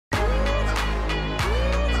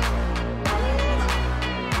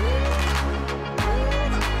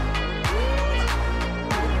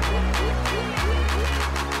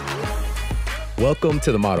Welcome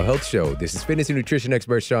to the Model Health Show. This is fitness and nutrition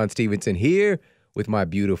expert Shawn Stevenson here with my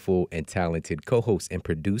beautiful and talented co-host and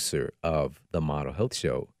producer of the Model Health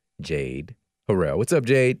Show, Jade Harrell. What's up,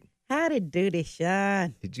 Jade? Howdy doody,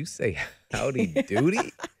 Shawn. Did you say howdy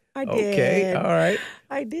doody? I did. Okay, all right.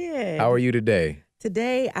 I did. How are you today?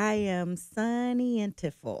 Today I am sunny and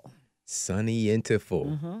tiful. Sunny and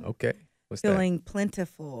tiful. Okay. What's Feeling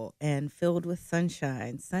plentiful and filled with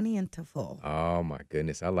sunshine. Sunny and tiful. Oh, my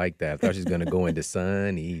goodness. I like that. I thought she was going to go into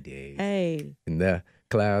sunny days. Hey. And the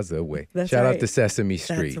clouds away. That's Shout right. out to Sesame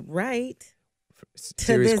Street. That's right.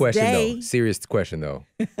 Serious this question, day. though. Serious question, though.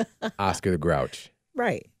 Oscar the Grouch.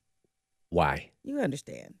 Right. Why? You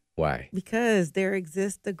understand. Why? Because there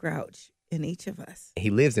exists a grouch in each of us. He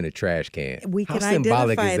lives in a trash can. We How can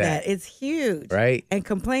symbolic identify is that? It's huge. Right? And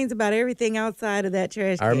complains about everything outside of that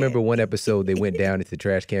trash can. I remember one episode they went down into the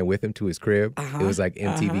trash can with him to his crib. It was like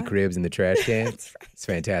MTV Cribs in the trash can. That's right. It's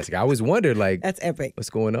fantastic. I always wondered, like, That's epic. what's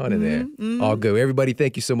going on in there? All good. Everybody,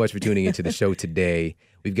 thank you so much for tuning into the show today.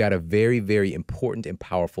 We've got a very, very important and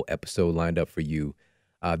powerful episode lined up for you.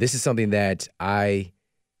 This is something that I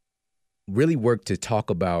really work to talk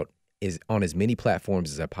about is on as many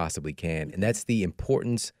platforms as I possibly can, and that's the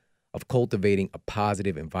importance of cultivating a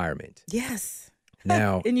positive environment. Yes.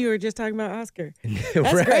 Now, And you were just talking about Oscar. That's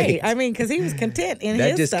right. great. I mean, because he was content in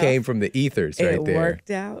That his just stuff. came from the ethers right It there. worked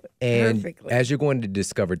out And perfectly. as you're going to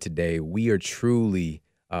discover today, we are truly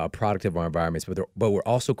a product of our environments, but we're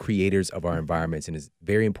also creators of our environments, and it's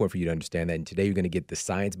very important for you to understand that. And today you're going to get the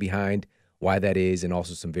science behind why that is, and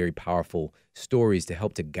also some very powerful stories to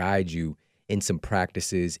help to guide you in some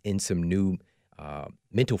practices, in some new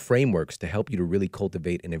mental frameworks to help you to really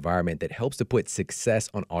cultivate an environment that helps to put success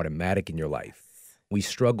on automatic in your life. We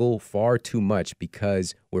struggle far too much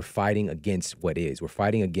because we're fighting against what is. We're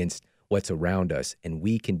fighting against what's around us, and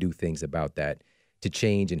we can do things about that to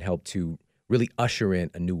change and help to really usher in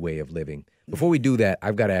a new way of living. Before we do that,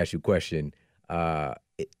 I've got to ask you a question. I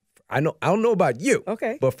don't know about you,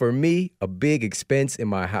 Okay. but for me, a big expense in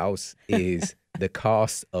my house is the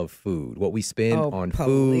cost of food. What we spend on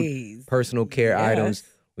please. food, personal care Yes. items.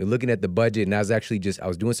 We're looking at the budget, and I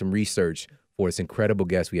was doing some research for this incredible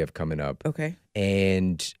guest we have coming up. Okay.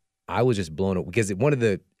 And I was just blown up because one of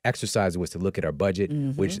the exercises was to look at our budget,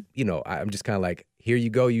 which, I'm just kind of like, here you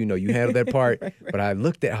go, you handle that part. Right. But I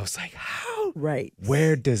looked at, I was like, how? Right.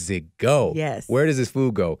 Where does it go? Yes. Where does this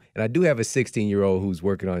food go? And I do have a 16-year-old who's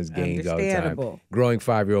working on his games all the time. Understandable. Growing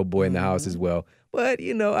 5-year-old boy in the house as well. But,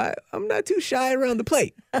 I'm not too shy around the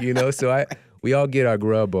plate, so we all get our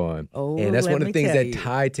grub on. Oh, and that's let one of the me things tell that you.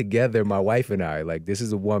 tied together my wife and I. Like, this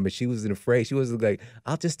is a woman. She wasn't afraid. She wasn't like,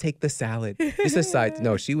 I'll just take the salad. Just a side.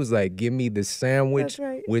 No, she was like, give me the sandwich That's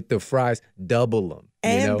right. with the fries, double them.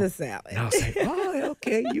 And the salad. And I was like, oh,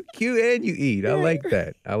 okay, you cute and you eat. I like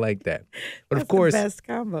that. I like that. But That's of course, the best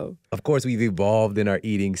combo. we've evolved in our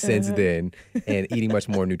eating since then and eating much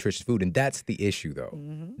more nutritious food. And that's the issue, though.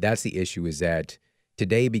 That's the issue is that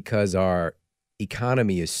today, because our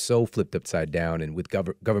economy is so flipped upside down and with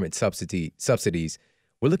government subsidies,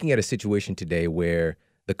 we're looking at a situation today where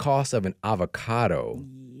the cost of an avocado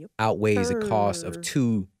outweighs the cost of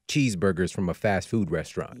 2 cheeseburgers from a fast food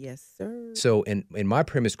restaurant. Yes, sir. So, and my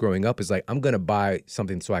premise growing up is like, I'm going to buy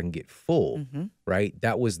something so I can get full, right?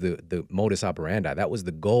 That was the modus operandi. That was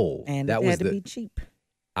the goal. And that it was had to be cheap.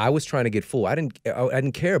 I was trying to get full. I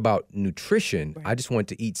didn't care about nutrition. Right. I just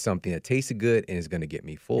wanted to eat something that tasted good and is going to get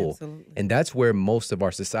me full. Absolutely. And that's where most of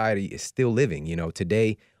our society is still living.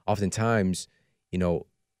 Today, oftentimes,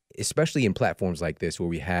 especially in platforms like this where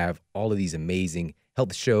we have all of these amazing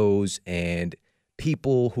health shows and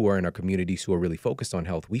people who are in our communities who are really focused on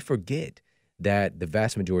health, we forget that the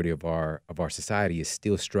vast majority of our society is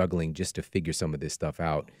still struggling just to figure some of this stuff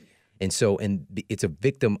out. And so, it's a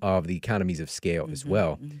victim of the economies of scale as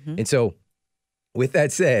well. And so, with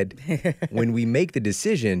that said, when we make the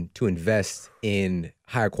decision to invest in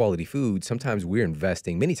higher quality food, sometimes we're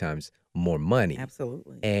investing many times more money.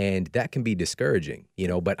 Absolutely. And that can be discouraging,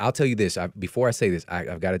 But I'll tell you this, before I say this,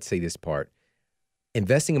 I've got to say this part.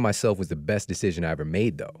 Investing in myself was the best decision I ever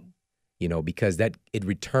made, though, because it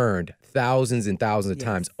returned thousands and thousands of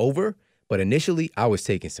times over. But initially, I was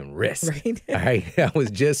taking some risks. Right. All right. I was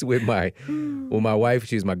just with my wife.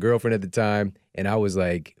 She was my girlfriend at the time. And I was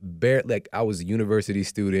like I was a university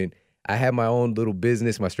student. I had my own little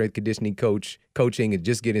business, my strength conditioning coaching and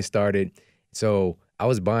just getting started. So I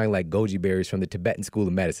was buying like goji berries from the Tibetan School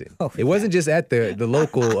of Medicine. It wasn't just at the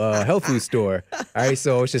local health food store. All right.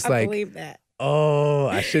 So it's just I like, believe that. oh,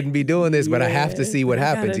 I shouldn't be doing this, but I have to see what you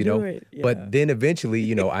gotta happens, do it. Yeah. But then eventually,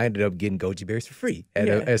 I ended up getting goji berries for free at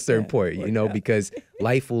a certain point, because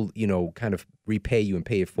life will, kind of repay you and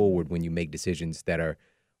pay it forward when you make decisions that are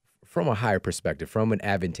from a higher perspective, from an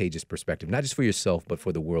advantageous perspective, not just for yourself, but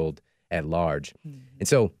for the world at large. And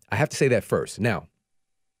so I have to say that first. Now,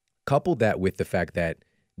 couple that with the fact that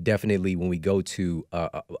definitely when we go to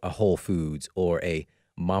a Whole Foods or a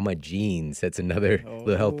Mama Jean's, that's another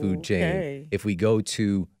little health food chain. If we go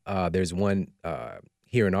to, there's one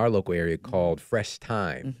here in our local area called Fresh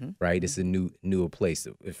Time, right? It's a newer place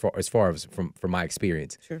as far as from my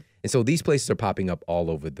experience. Sure. And so these places are popping up all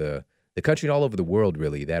over the country and all over the world,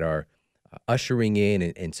 really, that are ushering in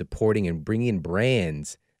and supporting and bringing in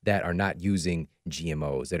brands that are not using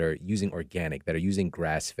GMOs, that are using organic, that are using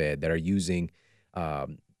grass-fed, that are using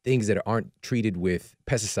things that aren't treated with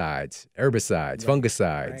pesticides, herbicides,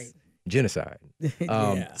 fungicides, genocide.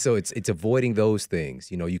 So it's avoiding those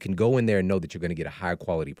things. You know, you can go in there and know that you're going to get a high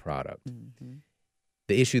quality product.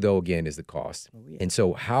 The issue, though, again, is the cost. And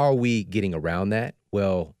so how are we getting around that?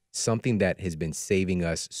 Well, something that has been saving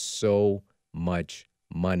us so much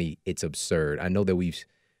money, it's absurd. I know that we've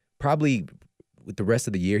probably, with the rest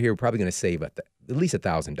of the year here, we're probably going to save at least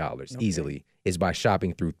 $1,000 easily, is by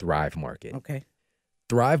shopping through Thrive Market.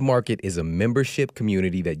 Thrive Market is a membership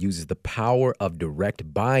community that uses the power of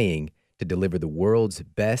direct buying to deliver the world's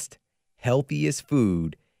best, healthiest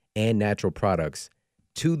food and natural products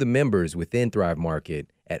to the members within Thrive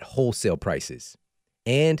Market at wholesale prices,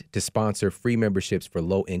 and to sponsor free memberships for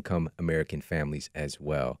low-income American families as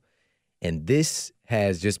well. And this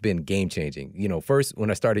has just been game-changing. You know, first,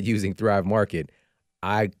 when I started using Thrive Market,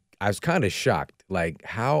 I was kind of shocked. Like,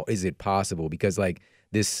 how is it possible? Because, like,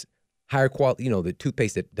 this higher quality, you know, the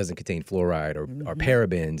toothpaste that doesn't contain fluoride or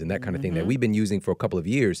parabens and that kind of thing that we've been using for a couple of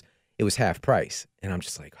years, it was half price. And I'm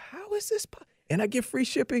just like, how is this? And I get free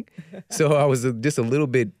shipping? So I was just a little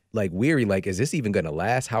bit like weary, like, is this even going to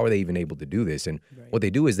last? How are they even able to do this? And what they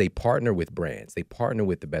do is they partner with brands. They partner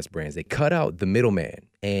with the best brands. They cut out the middleman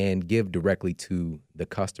and give directly to the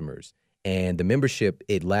customers. And the membership,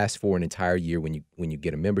 it lasts for an entire year when you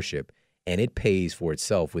get a membership, and it pays for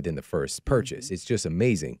itself within the first purchase. It's just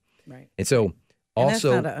amazing. And so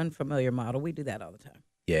also, that's not an unfamiliar model. We do that all the time.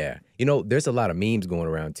 Yeah. You know, there's a lot of memes going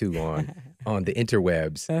around too on the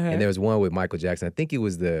interwebs. And there was one with Michael Jackson. I think it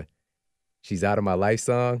was the She's Out of My Life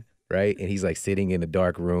song, right? And he's like sitting in a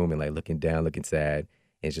dark room and like looking down, looking sad.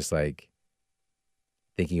 And it's just like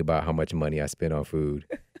thinking about how much money I spent on food,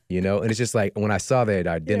 you know? And it's just like, when I saw that,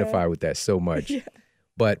 I identified with that so much.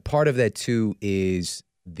 But part of that too is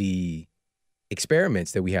the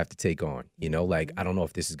experiments that we have to take on, you know, like, I don't know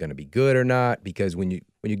if this is going to be good or not, because when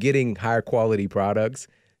you're getting higher quality products,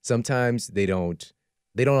 sometimes they don't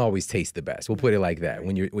always taste the best. We'll put it like that.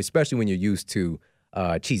 Especially when you're used to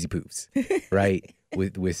cheesy poofs, right?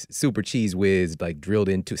 with super cheese whiz, like drilled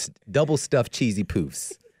into double stuffed cheesy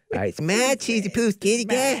poofs. Right? It's mad cheesy poofs, kitty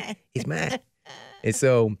cat. It's mad. And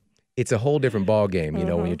so it's a whole different ball game, you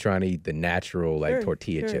know, when you're trying to eat the natural, like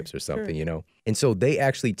tortilla chips or something, you know. And so they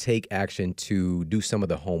actually take action to do some of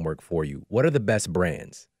the homework for you. What are the best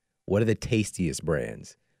brands? What are the tastiest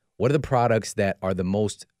brands? What are the products that are the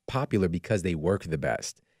most popular because they work the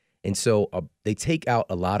best? And so they take out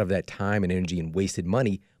a lot of that time and energy and wasted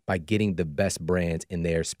money by getting the best brands in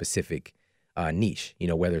their specific niche, you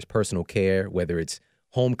know, whether it's personal care, whether it's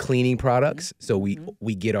home cleaning products. So we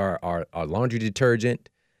get our laundry detergent.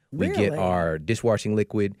 We get our dishwashing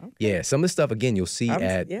liquid. Yeah, some of the stuff, again, you'll see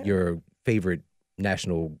at your favorite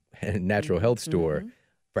natural health store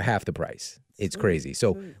for half the price. It's crazy.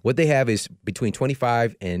 So what they have is between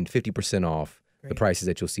 25 and 50% off the prices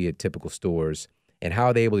that you'll see at typical stores. And how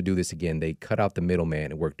are they able to do this? Again, they cut out the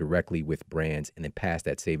middleman and work directly with brands and then pass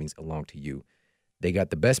that savings along to you. They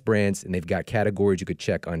got the best brands, and they've got categories you could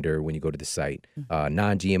check under when you go to the site.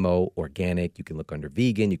 Non-GMO, organic. You can look under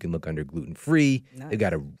vegan. You can look under gluten-free. They've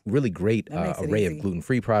got a really great array of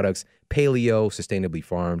gluten-free products, paleo, sustainably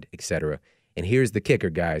farmed, etc. And here's the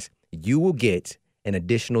kicker, guys. You will get an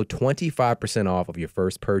additional 25% off of your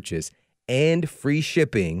first purchase and free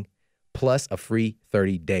shipping, plus a free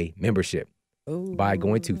 30-day membership by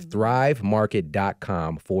going to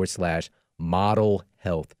thrivemarket.com/model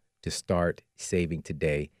health to start saving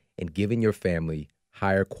today and giving your family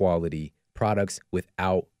higher quality products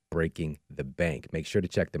without breaking the bank. Make sure to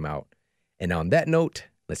check them out. And on that note,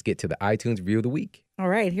 let's get to the iTunes review of the week. All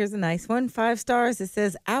right, here's a nice one. 5 stars. It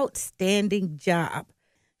says, outstanding job.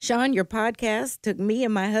 Shawn, your podcast took me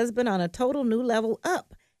and my husband on a total new level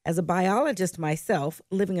up. As a biologist myself,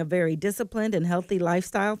 living a very disciplined and healthy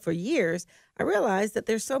lifestyle for years, I realized that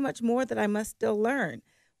there's so much more that I must still learn.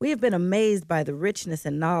 We have been amazed by the richness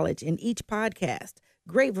and knowledge in each podcast.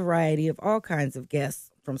 Great variety of all kinds of guests.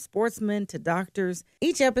 from sportsmen to doctors.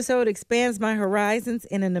 Each episode expands my horizons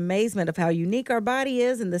in an amazement of how unique our body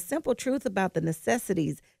is and the simple truth about the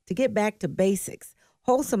necessities to get back to basics.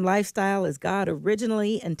 Wholesome lifestyle as God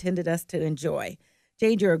originally intended us to enjoy.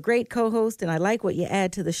 Jade, you're a great co-host, and I like what you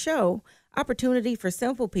add to the show. Opportunity for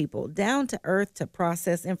simple people, down to earth, to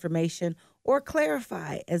process information or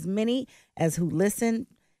clarify, as many as who listen,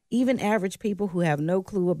 even average people who have no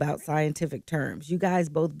clue about scientific terms. You guys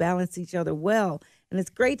both balance each other well, and it's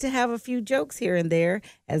great to have a few jokes here and there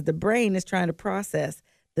as the brain is trying to process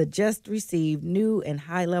the just received new and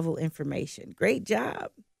high-level information. Great job.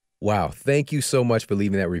 Wow. Thank you so much for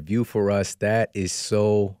leaving that review for us. That is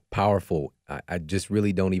so powerful. I just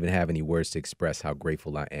really don't even have any words to express how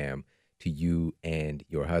grateful I am to you and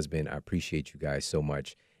your husband. I appreciate you guys so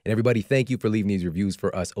much. And everybody, thank you for leaving these reviews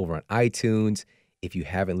for us over on iTunes. If you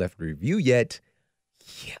haven't left a review yet,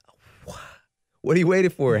 what are you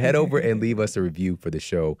waiting for? Head over and leave us a review for the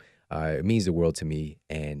show. It means the world to me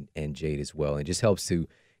and Jade as well. And just helps to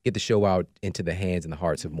get the show out into the hands and the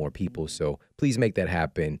hearts of more people. So please make that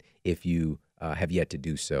happen if you have yet to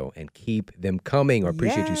do so, and keep them coming. I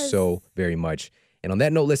appreciate you so very much. And on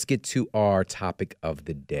that note, let's get to our topic of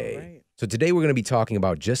the day. Right. So today we're going to be talking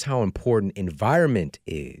about just how important environment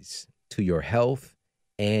is to your health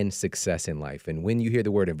and success in life. And when you hear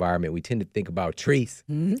the word environment, we tend to think about trees.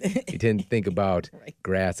 We tend to think about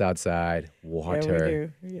grass outside,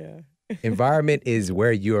 water. Yeah, we do. Yeah. Environment is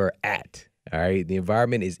where you're at. All right. The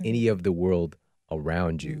environment is any of the world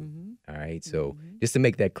around you. All right. So just to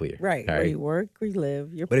make that clear. Right. All Where right? you work, where you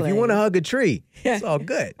live, your But if you want to hug a tree, it's all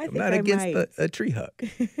good. I I'm think not I against might. a tree hug.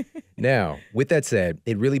 Now, with that said,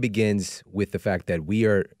 it really begins with the fact that we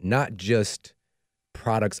are not just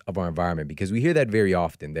products of our environment, because we hear that very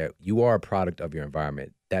often, that you are a product of your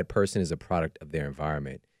environment. That person is a product of their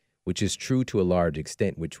environment, which is true to a large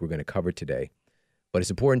extent, which we're going to cover today. But it's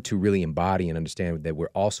important to really embody and understand that we're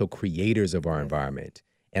also creators of our environment.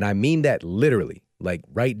 And I mean that literally, like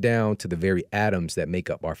right down to the very atoms that make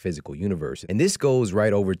up our physical universe. And this goes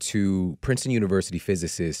right over to Princeton University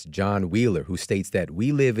physicist John Wheeler, who states that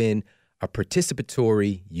we live in a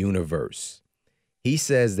participatory universe. He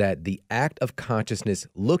says that the act of consciousness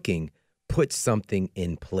looking puts something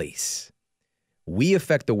in place. We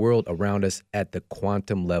affect the world around us at the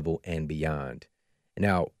quantum level and beyond.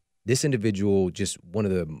 Now, this individual, just one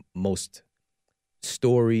of the most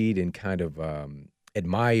storied and kind of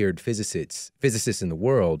admired physicists in the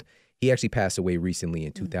world, he actually passed away recently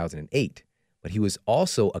in 2008. But he was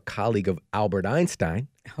also a colleague of Albert Einstein,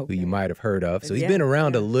 who you might have heard of. So he's been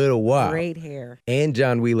around a little while. Great hair. And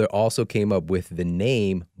John Wheeler also came up with the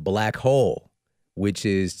name black hole, which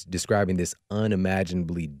is describing this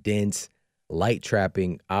unimaginably dense,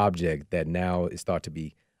 light-trapping object that now is thought to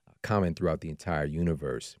be common throughout the entire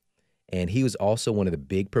universe. And he was also one of the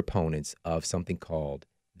big proponents of something called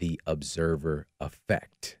the observer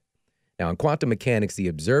effect. Now, in quantum mechanics, the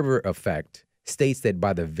observer effect states that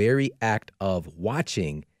by the very act of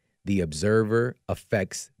watching, the observer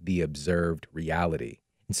affects the observed reality.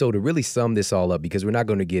 And so to really sum this all up, because we're not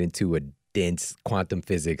going to get into a dense quantum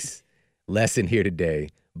physics lesson here today,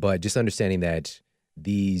 but just understanding that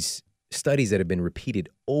these studies that have been repeated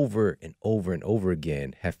over and over and over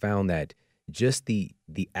again have found that just the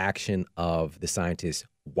action of the scientists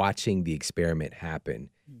watching the experiment happen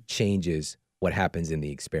changes what happens in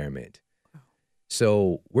the experiment.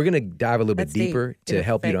 So we're going to dive a little bit deeper to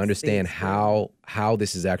help you to understand how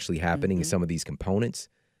this is actually happening in some of these components.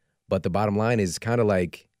 But the bottom line is kind of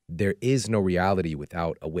like there is no reality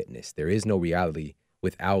without a witness. There is no reality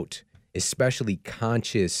without especially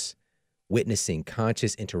conscious witnessing,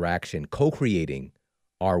 conscious interaction, co-creating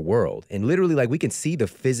our world. And literally, like, we can see the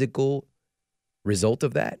physical result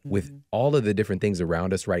of that with all of the different things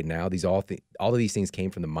around us right now. All of these things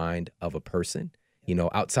came from the mind of a person, you know,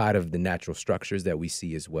 outside of the natural structures that we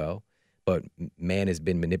see as well. But man has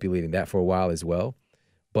been manipulating that for a while as well.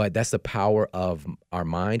 But that's the power of our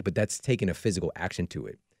mind, but that's taking a physical action to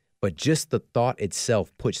it. But just the thought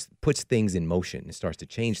itself puts things in motion and starts to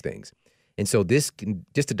change things. And so just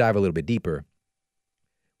to dive a little bit deeper,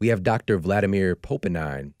 we have Dr. Vladimir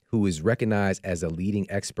Popanine, who is recognized as a leading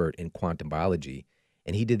expert in quantum biology.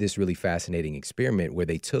 And he did this really fascinating experiment where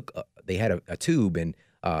they had a tube and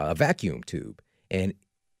a vacuum tube. And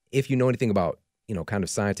if you know anything about, you know, kind of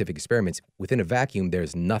scientific experiments, within a vacuum,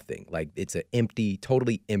 there's nothing. Like, it's an empty,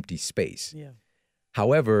 totally empty space. Yeah.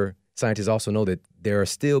 However, scientists also know that there are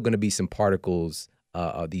still going to be some particles,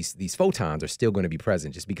 these photons are still going to be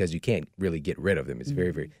present just because you can't really get rid of them. It's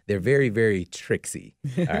they're very, very tricksy.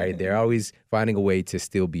 All right. They're always finding a way to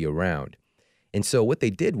still be around. And so what they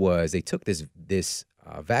did was they took this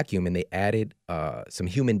vacuum, and they added some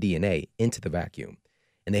human DNA into the vacuum.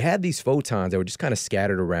 And they had these photons that were just kind of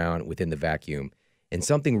scattered around within the vacuum. And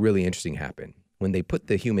something really interesting happened. When they put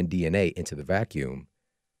the human DNA into the vacuum,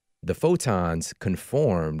 the photons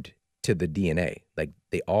conformed to the DNA. Like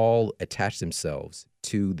they all attached themselves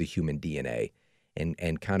to the human DNA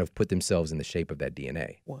and kind of put themselves in the shape of that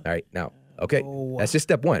DNA. What? All right. Now, okay, that's just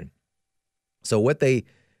step one. So what they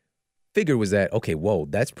figured was that, okay, whoa,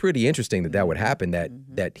 that's pretty interesting that would happen,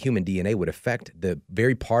 that human DNA would affect the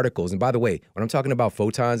very particles. And by the way, when I'm talking about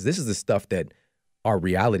photons, this is the stuff that our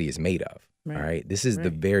reality is made of. Right. All right. This is the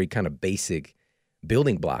very kind of basic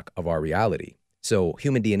building block of our reality. So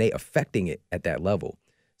human DNA affecting it at that level.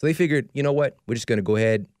 So they figured, you know what, we're just going to go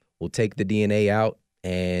ahead, we'll take the DNA out,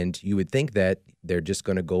 and you would think that they're just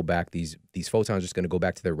going to go back, these photons are just going to go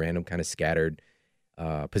back to their random kind of scattered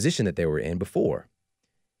position that they were in before.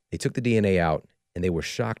 They took the DNA out, and they were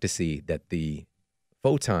shocked to see that the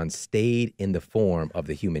photons stayed in the form of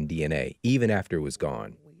the human DNA, even after it was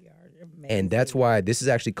gone. And that's why this is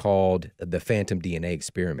actually called the phantom DNA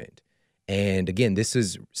experiment. And again, this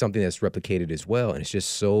is something that's replicated as well. And it's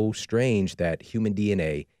just so strange that human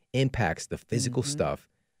DNA impacts the physical stuff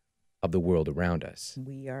of the world around us.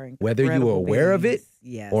 We are whether you are aware of it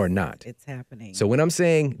or not. It's happening. So when I'm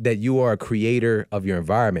saying that you are a creator of your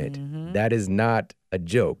environment, that is not a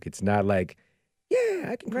joke. It's not like, yeah,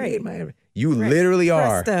 I can create my environment. You literally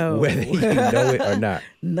are, whether you know it or not.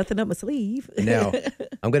 Nothing up my sleeve. Now,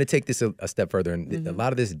 I'm going to take this a step further. And a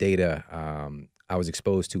lot of this data I was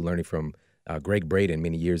exposed to learning from Greg Braden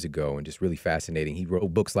many years ago, and just really fascinating. He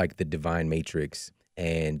wrote books like The Divine Matrix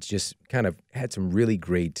and just kind of had some really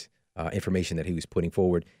great information that he was putting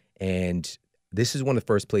forward. And this is one of the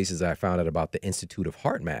first places I found out about the Institute of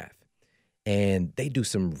Heart Math. And they do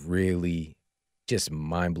some really just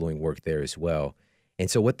mind-blowing work there as well. And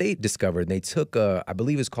so what they discovered, they took, I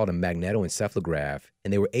believe it's called a magnetoencephalograph,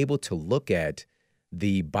 and they were able to look at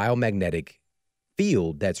the biomagnetic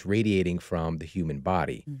field that's radiating from the human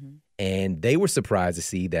body. And they were surprised to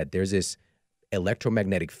see that there's this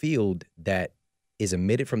electromagnetic field that is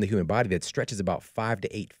emitted from the human body that stretches about 5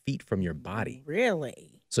 to 8 feet from your body.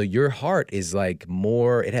 Really? So your heart is like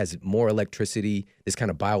more, it has more electricity, this kind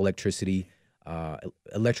of bioelectricity,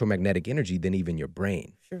 electromagnetic energy than even your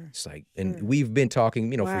brain. Sure. It's like, and we've been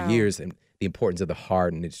talking, for years, and the importance of the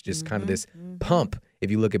heart, and it's just kind of this pump if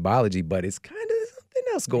you look at biology, but it's kind of something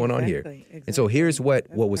else going on here. And so here's what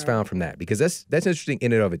was found from that, because that's interesting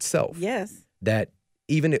in and of itself. Yes. That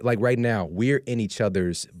even like right now, we're in each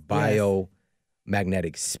other's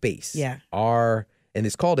biomagnetic space. Yeah. And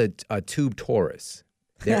it's called a tube torus.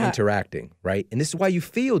 They're interacting, right? And this is why you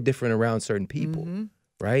feel different around certain people,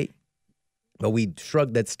 right? But we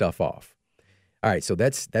shrug that stuff off. All right, so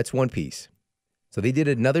that's one piece. So they did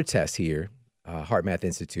another test here, Heart Math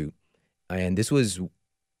Institute, and this was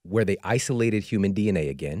where they isolated human DNA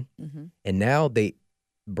again, and now they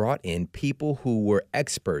brought in people who were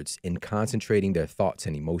experts in concentrating their thoughts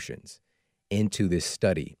and emotions into this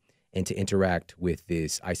study and to interact with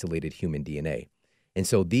this isolated human DNA. And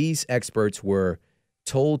so these experts were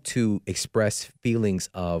told to express feelings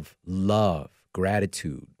of love,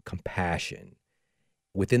 gratitude, compassion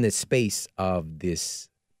within the space of this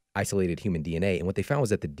isolated human DNA. And what they found was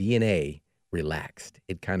that the DNA relaxed.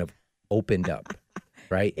 It kind of opened up,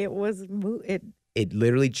 right? It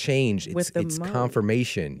literally changed its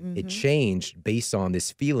confirmation. It changed based on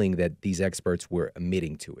this feeling that these experts were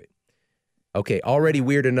emitting to it. Okay, already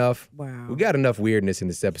weird enough. Wow. We got enough weirdness in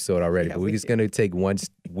this episode already, but we're just going to take one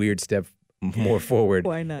weird step more forward.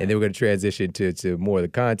 Why not? And then we're going to transition to more of the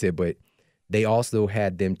content. But they also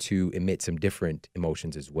had them to emit some different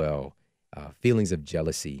emotions as well. Feelings of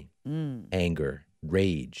jealousy, anger,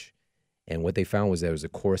 rage. And what they found was there was a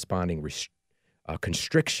corresponding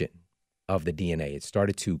constriction of the DNA. It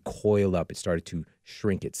started to coil up. It started to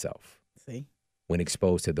shrink itself. See? When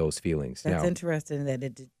exposed to those feelings. That's interesting that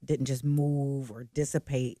it didn't just move or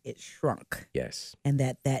dissipate, it shrunk. Yes. And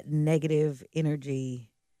that negative energy.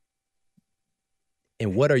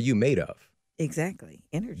 And what are you made of? Exactly.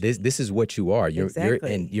 Energy. This is what you are. You're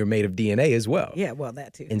made of DNA as well. Yeah, well,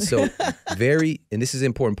 that too. And so and this is an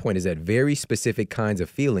important point, is that very specific kinds of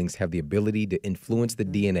feelings have the ability to influence the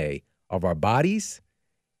DNA of our bodies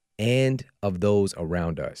and of those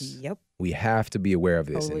around us. Yep. We have to be aware of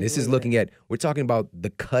this. And this is looking at, we're talking about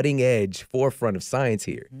the cutting edge forefront of science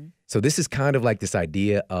here. So this is kind of like this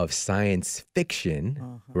idea of science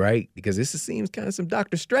fiction, right? Because this seems kind of some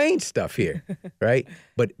Dr. Strange stuff here, right?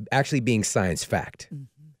 But actually being science fact,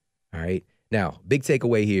 all right? Now, big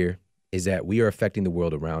takeaway here is that we are affecting the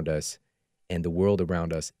world around us, and the world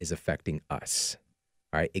around us is affecting us,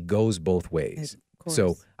 all right? It goes both ways. course.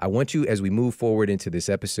 So I want you, as we move forward into this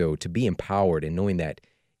episode, to be empowered and knowing that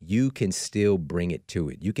you can still bring it to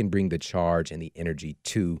it. You can bring the charge and the energy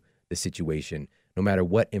to the situation, no matter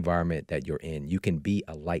what environment that you're in. You can be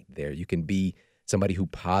a light there. You can be somebody who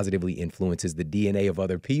positively influences the DNA of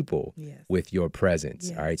other people with your presence.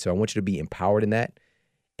 Yes. All right. So I want you to be empowered in that.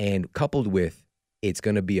 And coupled with, it's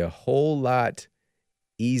going to be a whole lot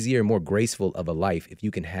easier and more graceful of a life if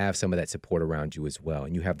you can have some of that support around you as well.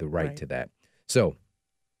 And you have the right to that. So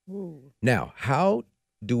now, how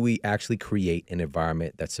do we actually create an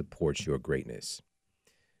environment that supports your greatness?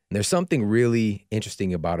 And there's something really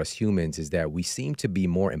interesting about us humans is that we seem to be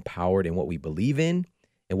more empowered in what we believe in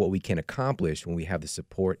and what we can accomplish when we have the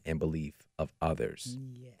support and belief of others.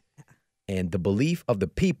 Yeah. And the belief of the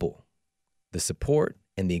people, the support,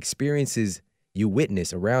 and the experiences you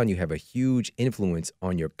witness around you have a huge influence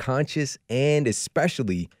on your conscious and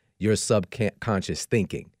especially your subconscious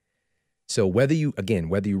thinking. So whether you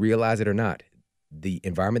realize it or not, the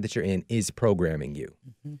environment that you're in is programming you.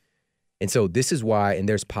 And so this is why, and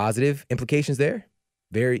there's positive implications there,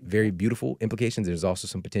 very, very beautiful implications. There's also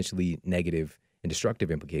some potentially negative and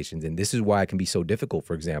destructive implications. And this is why it can be so difficult,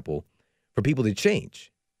 for example, for people to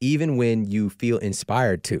change, even when you feel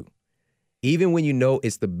inspired to, even when you know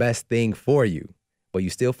it's the best thing for you, but you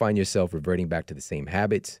still find yourself reverting back to the same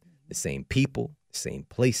habits, the same people, the same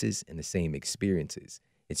places, and the same experiences.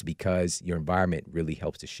 It's because your environment really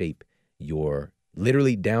helps to shape your,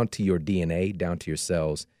 literally down to your DNA, down to your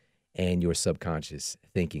cells, and your subconscious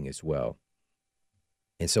thinking as well.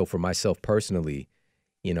 And so for myself personally,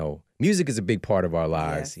 you know, music is a big part of our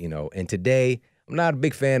lives, you know, and today I'm not a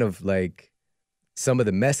big fan of like some of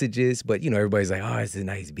the messages, but, you know, everybody's like, oh, it's a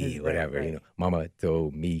nice beat, whatever. You know, mama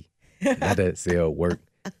told me not to sell work.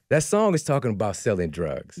 That song is talking about selling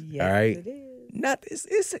drugs. All right. It is. Not,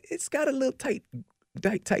 it's got a little tight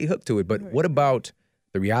hook to it. But what about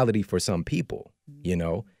the reality for some people, you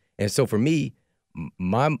know? And so for me,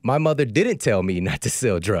 my mother didn't tell me not to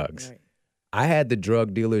sell drugs. Right. I had the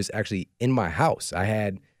drug dealers actually in my house. I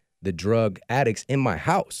had the drug addicts in my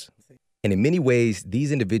house. And in many ways,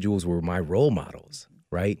 these individuals were my role models,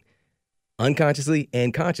 right? Unconsciously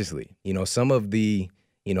and consciously. You know, some of the,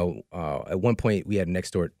 you know, at one point we had a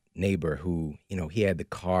next door neighbor who, you know, he had the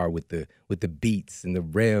car with the beats and the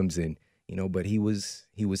rims and, you know, but he was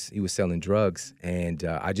selling drugs. And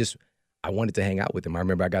I wanted to hang out with him. I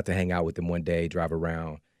remember I got to hang out with him one day, drive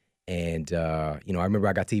around. And, you know, I remember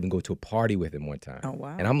I got to even go to a party with him one time. Oh,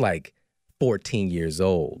 wow. And I'm like 14 years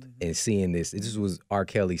old and seeing this. This was R.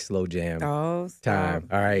 Kelly slow jam time.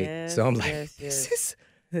 All right. Yes, so I'm like, this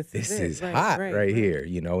is hot right here,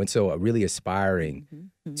 you know. And so really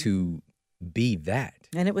aspiring to be that.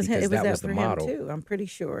 And it was that for him too. I'm pretty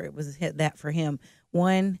sure it was that for him.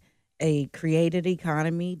 One, a created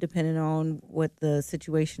economy, depending on what the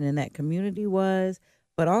situation in that community was,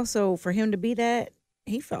 but also for him to be that,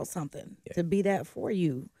 he felt something to be that for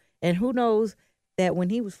you. And who knows that when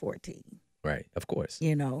he was 14. Right, of course.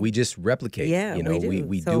 You know. We just replicate. Yeah, you know,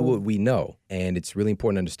 we do what we know. And it's really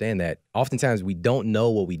important to understand that oftentimes we don't know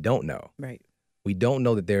what we don't know. Right. We don't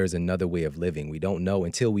know that there is another way of living. We don't know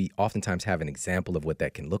until we oftentimes have an example of what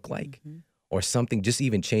that can look like. Or something, just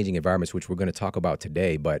even changing environments, which we're going to talk about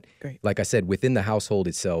today. But like I said, within the household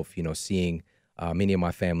itself, you know, seeing many of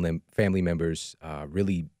my family members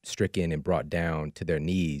really stricken and brought down to their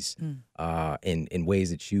knees in ways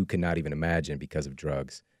that you cannot even imagine because of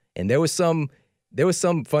drugs. And there was some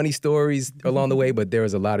funny stories along the way, but there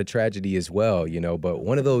was a lot of tragedy as well, you know. But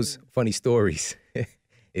one of those funny stories,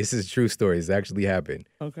 this is a true story. It's actually happened.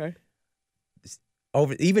 Okay.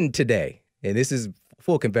 Even today, and this is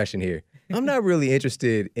full confession here, I'm not really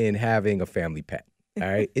interested in having a family pet. All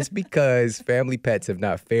right. It's because family pets have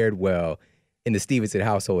not fared well in the Stevenson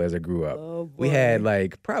household as I grew up. Oh, we had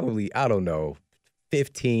like probably, I don't know,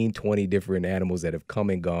 15, 20 different animals that have come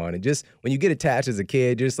and gone. And just when you get attached as a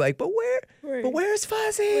kid, you're just like, but where's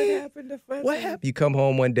Fuzzy? What happened to Fuzzy? What happened? You come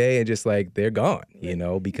home one day and just like, they're gone, you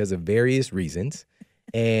know, because of various reasons.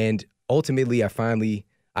 And ultimately, I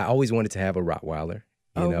always wanted to have a Rottweiler,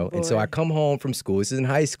 you know. Boy. And so I come home from school. This is in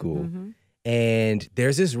high school. And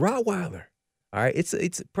there's this Rottweiler. All right. It's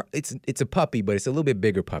a puppy, but it's a little bit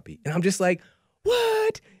bigger puppy. And I'm just like,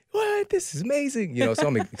 what? This is amazing. You know, so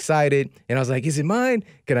I'm excited. And I was like, is it mine?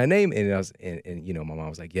 Can I name it? And you know, my mom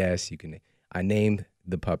was like, yes, you can. I named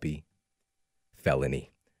the puppy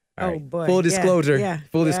Felony. All right. Boy. Full disclosure.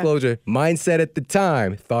 Full disclosure. Mindset at the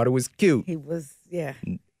time, thought it was cute. He was,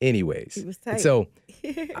 Anyways. He was tight. So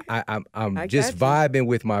I'm just vibing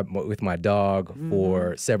with my dog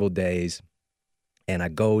for several days. And I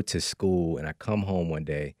go to school and I come home one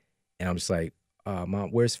day and I'm just like, Mom,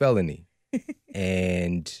 where's Felony?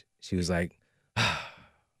 And she was like,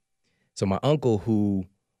 so my uncle, who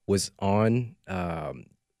was on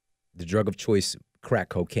the drug of choice, crack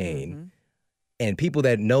cocaine, and people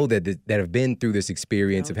that know that have been through this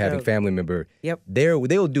experience of having family member,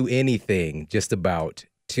 they'll do anything just about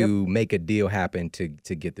to make a deal happen to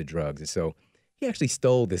get the drugs. And so he actually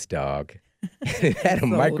stole this dog and had a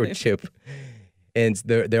microchip. And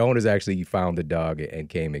their owners actually found the dog and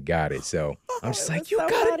came and got it. So I'm just like, you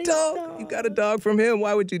got a dog. You got a dog from him.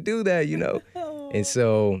 Why would you do that, you know? And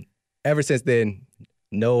so ever since then,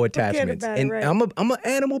 no attachments. And I'm an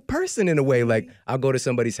animal person in a way. Like, I'll go to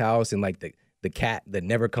somebody's house and like the cat that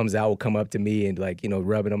never comes out will come up to me and like, you know,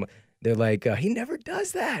 rubbing them. They're like, he never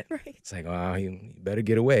does that. Right. It's like, oh, you better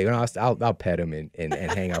get away. You know, I'll pet him and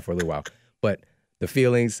hang out for a little while. But the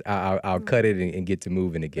feelings, I'll cut it and get to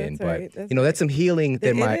moving again. But you know, that's some healing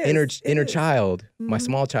that my inner child, my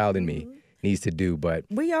small child in me needs to do. But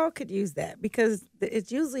we all could use that, because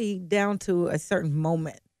it's usually down to a certain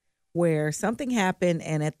moment where something happened,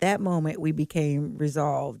 and at that moment we became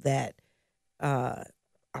resolved that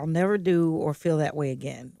I'll never do or feel that way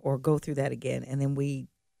again or go through that again. And then we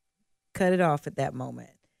cut it off at that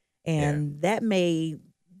moment. And that may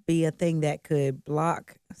be a thing that could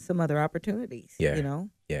block some other opportunities, you know?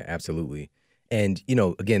 Yeah, absolutely. And, you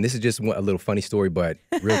know, again, this is just a little funny story, but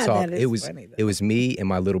real talk, it was me and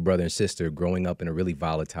my little brother and sister growing up in a really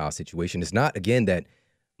volatile situation. It's not, again, that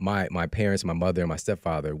my parents, my mother and my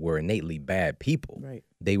stepfather were innately bad people. Right.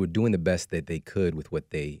 They were doing the best that they could with what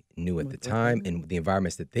they knew at the time and the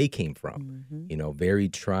environments that they came from. You know, very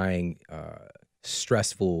trying,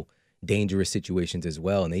 stressful, dangerous situations as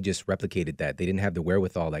well. And they just replicated that. They didn't have the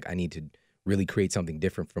wherewithal, like, I need to really create something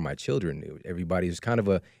different for my children. Everybody was kind of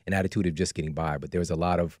an attitude of just getting by, but there was a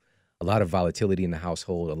lot of volatility in the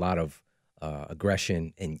household, a lot of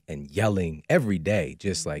aggression and yelling every day,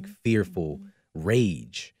 just like fearful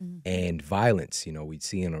rage and violence, you know, we'd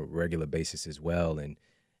see on a regular basis as well.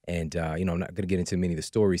 And you know, I'm not going to get into many of the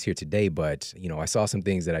stories here today, but, you know, I saw some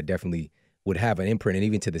things that I definitely would have an imprint, and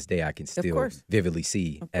even to this day I can still vividly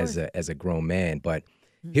see as a grown man. But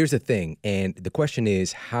here's the thing, and the question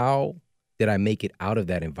is, how did I make it out of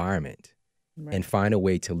that environment and find a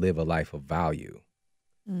way to live a life of value?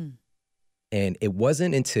 And it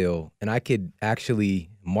wasn't until, and I could actually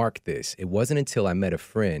mark this, it wasn't until I met a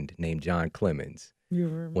friend named John Clemens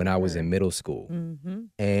when I was in middle school.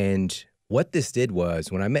 And what this did was,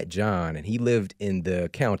 when I met John, and he lived in the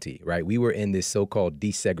county, right? We were in this so-called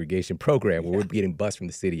desegregation program where we're getting bused from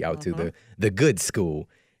the city out to the good school.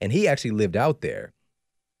 And he actually lived out there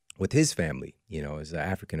with his family, you know, as an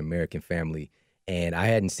African-American family. And I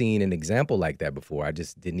hadn't seen an example like that before. I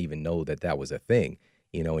just didn't even know that that was a thing,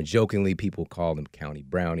 you know, and jokingly people call him County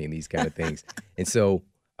Brownie and these kind of things. And so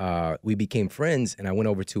we became friends, and I went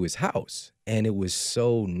over to his house, and it was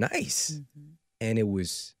so nice. And it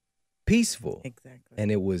was peaceful,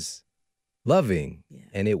 and it was loving,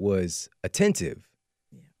 and it was attentive,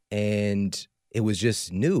 and it was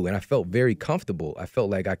just new, and I felt very comfortable. I felt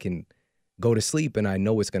like I can go to sleep, and I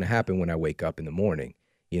know what's going to happen when I wake up in the morning,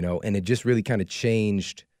 you know, and it just really kind of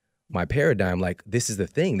changed my paradigm. Like, this is the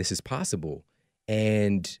thing, this is possible.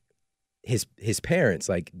 And his parents,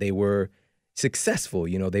 like, they were successful,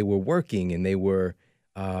 you know, they were working, and they were,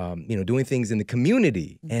 you know, doing things in the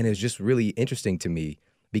community, and it was just really interesting to me.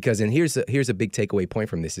 Because, and here's a big takeaway point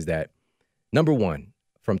from this, is that, number one,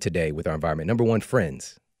 from today with our environment, number one,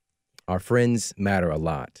 friends. Our friends matter a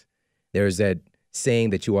lot. There's that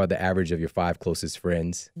saying that you are the average of your 5 closest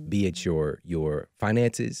friends, be it your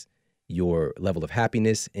finances, your level of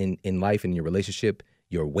happiness in life and your relationship,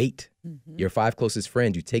 your weight, your 5 closest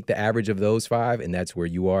friends. You take the average of those 5, and that's where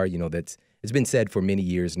you are. You know, it's been said for many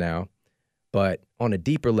years now. But on a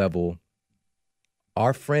deeper level,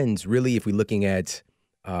 our friends really, if we're looking at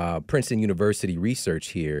Princeton University research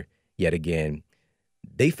here, yet again,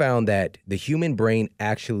 they found that the human brain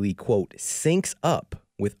actually, quote, syncs up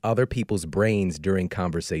with other people's brains during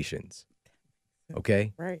conversations.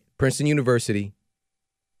 Okay? Right. Princeton University,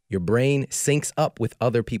 your brain syncs up with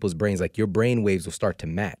other people's brains. Like, your brain waves will start to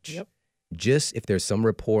match. Just if there's some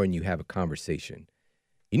rapport and you have a conversation.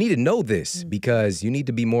 You need to know this because you need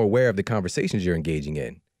to be more aware of the conversations you're engaging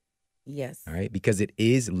in. Yes. All right? Because it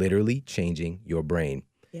is literally changing your brain.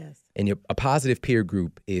 Yes. And a positive peer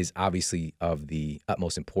group is obviously of the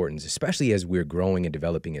utmost importance, especially as we're growing and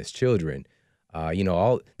developing as children. You know,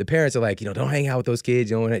 all the parents are like, you know, don't hang out with those kids.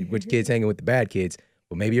 You don't want your kids hanging with the bad kids.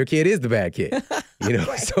 Well, maybe your kid is the bad kid. You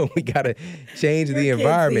know, so we got to change the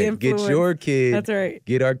environment. Get your kid. That's right.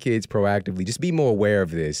 Get our kids proactively. Just be more aware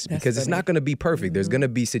of this because it's not going to be perfect. There's going to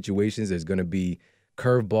be situations. There's going to be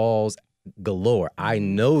curveballs, galore. I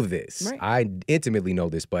know this. Right. I intimately know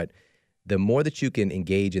this, but the more that you can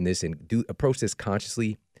engage in this and approach this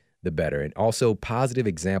consciously, the better. And also positive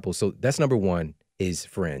examples. So that's number one is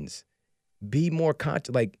friends. Be more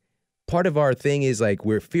conscious. Like part of our thing is like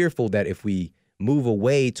we're fearful that if we move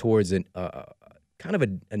away towards an kind of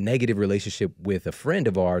a negative relationship with a friend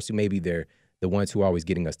of ours who maybe they're the ones who are always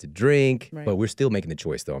getting us to drink, but we're still making the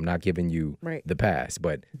choice though. I'm not giving you the pass,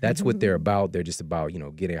 but that's what they're about. They're just about,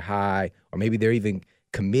 getting high, or maybe they're even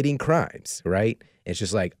committing crimes, right? It's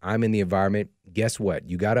just like, I'm in the environment. Guess what?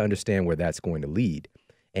 You got to understand where that's going to lead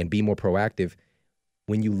and be more proactive.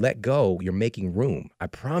 When you let go, you're making room. I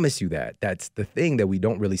promise you that. That's the thing that we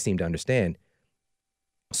don't really seem to understand.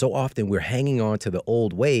 So often we're hanging on to the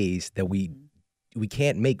old ways that we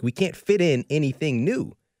can't fit in anything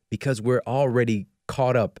new because we're already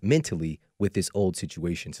caught up mentally with this old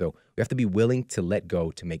situation. So we have to be willing to let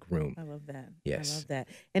go to make room. I love that. Yes. I love that.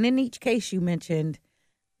 And in each case you mentioned,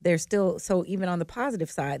 there's still, so even on the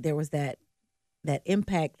positive side, there was that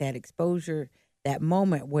impact, that exposure, that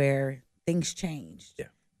moment where things changed. Yeah.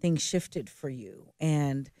 Things shifted for you.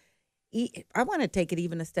 And I want to take it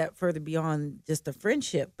even a step further beyond just the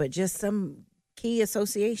friendship, but just some key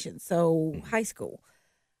associations. So high school.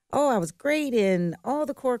 Oh, I was great in all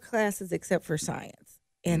the core classes except for science.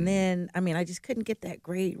 And then, I just couldn't get that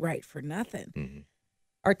grade right for nothing.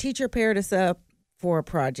 Our teacher paired us up for a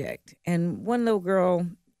project. And one little girl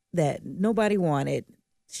that nobody wanted,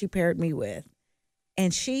 she paired me with.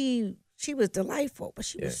 And she was delightful, but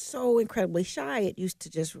she was so incredibly shy. It used to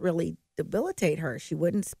just really debilitate her. She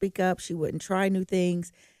wouldn't speak up. She wouldn't try new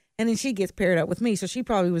things. And then she gets paired up with me. So she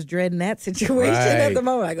probably was dreading that situation at the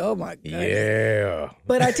moment. Like, oh, my God. Yeah.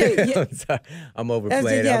 But I tell you. I'm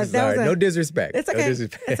overplaying. I'm sorry. No disrespect. It's okay. No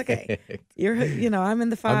disrespect. It's okay. I'm in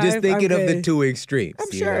the 5. I'm just thinking of the two extremes.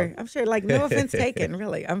 I'm sure. I'm sure. Like, no offense taken,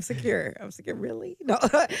 really. I'm secure. Really? No,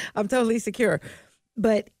 I'm totally secure.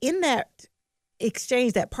 But in that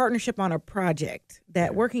exchange, that partnership on a project,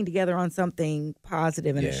 that working together on something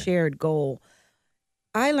positive and a shared goal,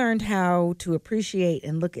 I learned how to appreciate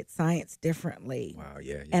and look at science differently. Wow,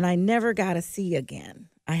 yeah. And I never got a C again.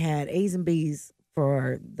 I had A's and B's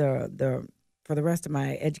for the rest of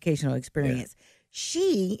my educational experience. Yeah.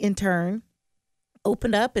 She, in turn,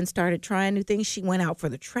 opened up and started trying new things. She went out for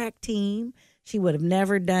the track team. She would have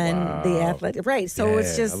never done the athletic. Right. So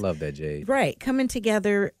it's just, I love that, Jade. Right. Coming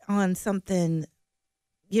together on something.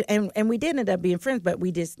 And we did end up being friends, but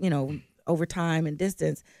we just, over time and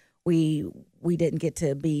distance, we didn't get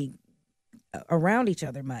to be around each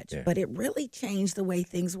other much. But it really changed the way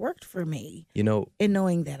things worked for me. In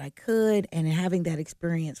knowing that I could and having that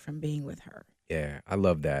experience from being with her. Yeah, I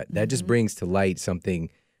love that. That just brings to light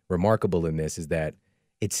something remarkable in this, is that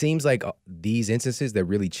it seems like these instances that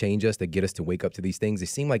really change us, that get us to wake up to these things, they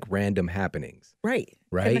seem like random happenings. Right.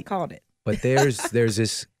 Couldn't have called it. But there's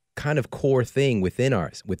this kind of core thing within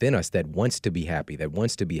us that wants to be happy, that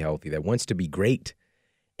wants to be healthy, that wants to be great.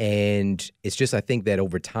 And it's just, I think that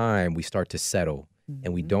over time we start to settle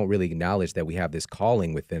and we don't really acknowledge that we have this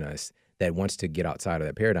calling within us that wants to get outside of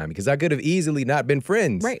that paradigm. Because I could have easily not been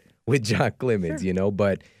friends with John Clemens,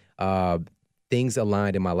 but things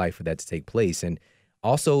aligned in my life for that to take place. And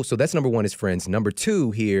also, so that's number one is friends. Number two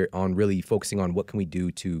here on really focusing on what can we do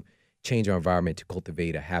to change our environment to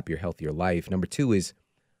cultivate a happier, healthier life. Number two is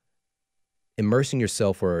immersing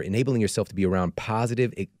yourself or enabling yourself to be around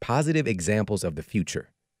positive examples of the future.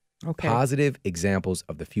 Okay. Positive examples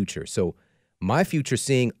of the future. So my future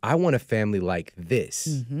seeing, I want a family like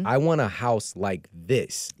this. I want a house like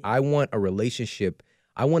this. I want a relationship.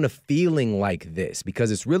 I want a feeling like this,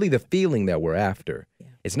 because it's really the feeling that we're after. Yeah.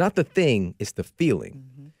 It's not the thing, it's the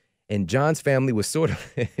feeling. And John's family was sort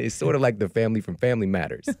of like the family from Family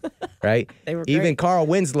Matters, right? They were Even great. Carl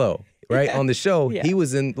Winslow, right, on the show, he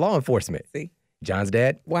was in law enforcement. See? John's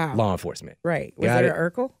dad, wow, law enforcement. Right. Was there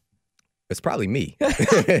an Urkel? It's probably me. You were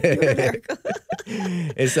an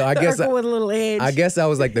Urkel. And so I guess Urkel with a little edge. I guess I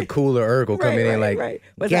was like the cooler Urkel coming in like,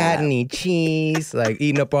 got any cheese? Like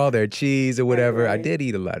eating up all their cheese or whatever. I did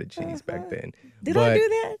eat a lot of cheese back then. Did I do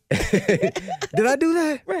that? Did I do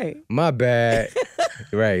that? Right. My bad.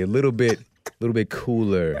 Right. A little bit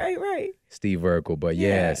cooler. Right. Steve Urkel.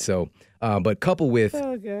 But so, but coupled with,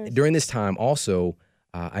 during this time also,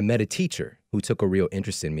 I met a teacher who took a real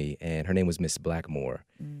interest in me, and her name was Miss Blackmore.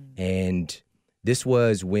 And this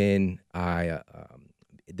was when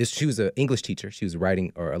she was an English teacher. She was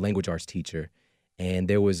writing, or a language arts teacher. And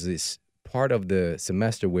there was this part of the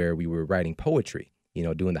semester where we were writing poetry,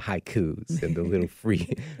 doing the haikus and the little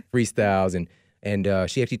freestyles. And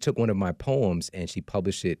she actually took one of my poems and she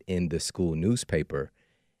published it in the school newspaper.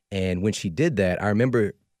 And when she did that, I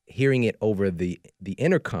remember hearing it over the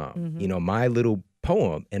intercom, you know, my little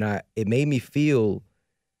poem, and it made me feel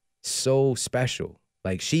so special.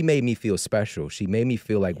 Like, she made me feel special. She made me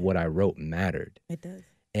feel like what I wrote mattered. It does.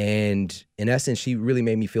 And in essence, she really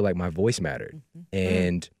made me feel like my voice mattered.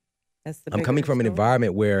 And That's the I'm coming from an story.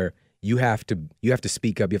 environment where you have to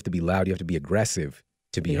speak up, you have to be loud, you have to be aggressive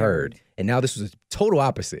to be heard. And now this was a total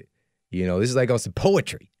opposite. You know, this is like also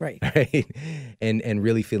poetry, Right. right? And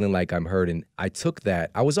really feeling like I'm heard. And I took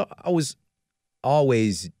that. I was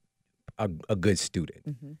always a good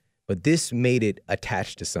student, but this made it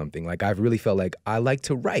attached to something. Like, I've really felt like I like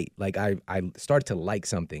to write. Like, I started to like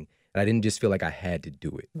something, and I didn't just feel like I had to do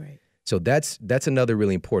it. Right. So that's another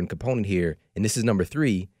really important component here. And this is number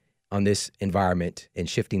 3 on this environment and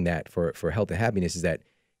shifting that for health and happiness, is that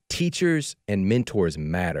teachers and mentors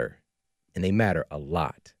matter, and they matter a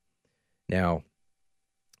lot. Now,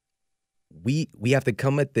 we have to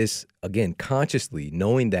come at this, again, consciously,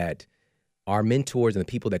 knowing that our mentors and the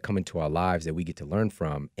people that come into our lives that we get to learn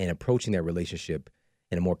from, and approaching that relationship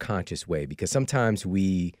in a more conscious way, because sometimes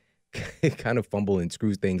we kind of fumble and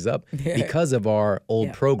screw things up because of our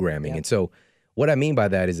old programming. And so what I mean by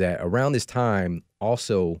that is that around this time,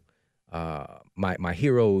 also, my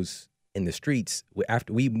heroes in the streets,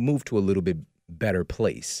 after we moved to a little bit better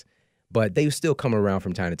place, but they still come around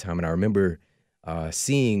from time to time. And I remember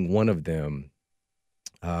seeing one of them,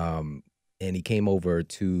 and he came over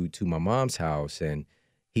to my mom's house, and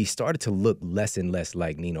he started to look less and less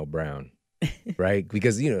like Nino Brown, right?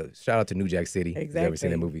 Because, you know, shout out to New Jack City. Exactly. You ever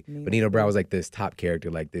seen that movie? But Nino Brown was like this top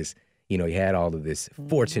character, like this, you know, he had all of this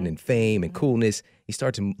fortune and fame and coolness. He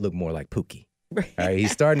started to look more like Pookie. Right?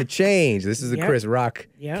 He's starting to change. This is a Chris Rock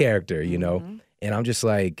character, you know? And I'm just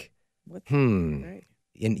like, Right.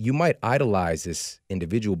 And you might idolize this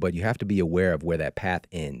individual, but you have to be aware of where that path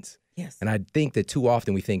ends. Yes. And I think that too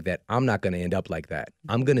often we think that I'm not going to end up like that.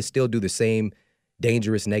 I'm going to still do the same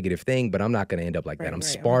dangerous, negative thing, but I'm not going to end up like that. I'm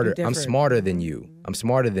smarter. I'm smarter than you. I'm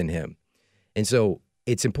smarter than him. And so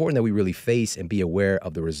it's important that we really face and be aware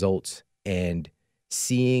of the results, and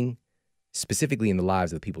seeing specifically in the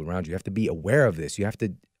lives of the people around you. You have to be aware of this. You have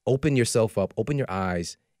to open yourself up, open your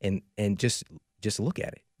eyes, and just look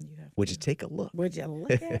at it. Would you take a look? Would you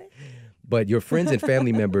look at it? But your friends and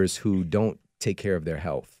family members who don't take care of their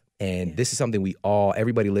health. And this is something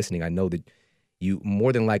everybody listening, I know that you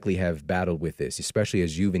more than likely have battled with this, especially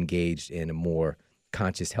as you've engaged in a more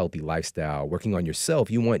conscious, healthy lifestyle, working on yourself.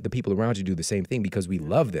 You want the people around you to do the same thing because we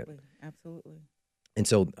love them. Absolutely. And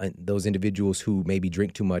so those individuals who maybe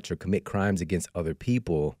drink too much or commit crimes against other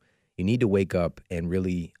people, you need to wake up and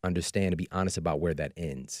really understand and be honest about where that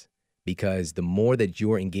ends. Because the more that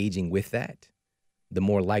you're engaging with that, the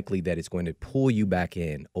more likely that it's going to pull you back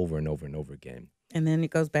in over and over and over again. And then it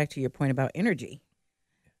goes back to your point about energy.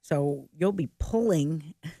 So you'll be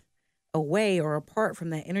pulling away or apart from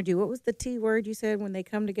that energy. What was the T word you said when they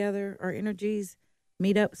come together? Our energies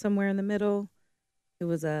meet up somewhere in the middle. It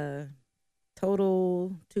was a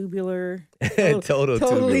totally tubular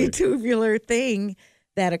thing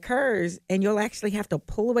that occurs, and you'll actually have to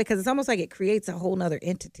pull away because it's almost like it creates a whole nother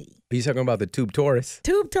entity. Are you talking about the tube torus?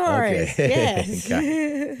 Tube torus, okay. yes.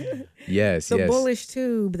 Yes, the bullish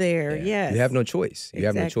tube there, yes. You have no choice. You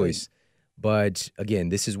have no Exactly. choice. But again,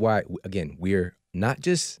 this is why, again, we're not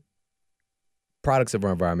just products of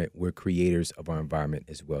our environment, we're creators of our environment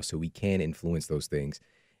as well. So we can influence those things.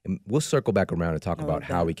 And we'll circle back around and talk about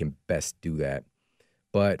how we can best do that.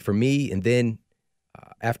 But for me, and then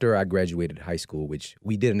after I graduated high school, which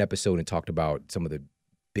we did an episode and talked about some of the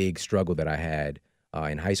big struggle that I had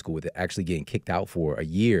in high school with actually getting kicked out for a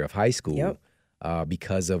year of high school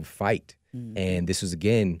because of fight. And this was,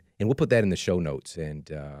 again, and we'll put that in the show notes, and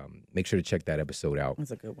make sure to check that episode out. That's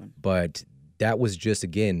a good one. But that was just,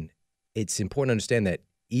 again, it's important to understand that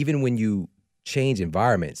even when you change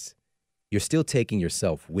environments, you're still taking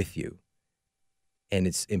yourself with you. And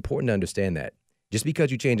it's important to understand that. Just because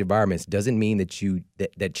you change environments doesn't mean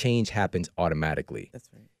that that change happens automatically. That's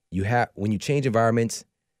right. When you change environments,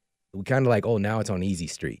 we kind of like, oh, now it's on easy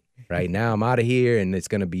street, right? Now I'm out of here, and it's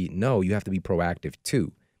going to be, no, you have to be proactive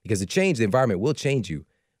too. Because the environment will change you.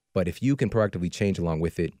 But if you can proactively change along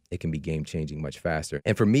with it, it can be game-changing much faster.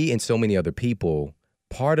 And for me and so many other people,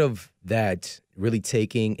 part of that really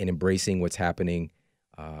taking and embracing what's happening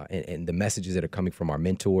and the messages that are coming from our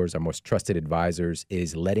mentors, our most trusted advisors,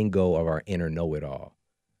 is letting go of our inner know-it-all.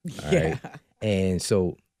 All right? And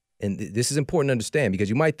so, this is important to understand, because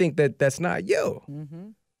you might think that that's not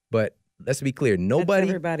you. But let's be clear, That's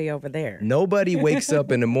everybody over there. Nobody wakes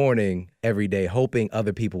up in the morning every day hoping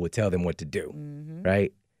other people would tell them what to do,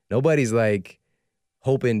 right? Nobody's like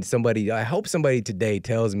I hope somebody today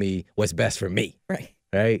tells me what's best for me. Right.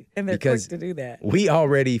 right? And they're Because quick to do that. we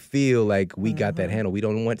already feel like we got that handle. We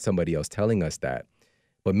don't want somebody else telling us that.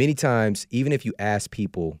 But many times, even if you ask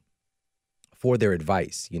people for their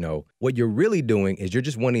advice, you know, what you're really doing is you're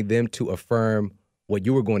just wanting them to affirm what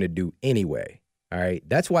you were going to do anyway. All right.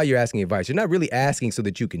 That's why you're asking advice. You're not really asking so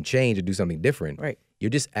that you can change or do something different. Right. You're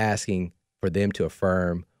just asking for them to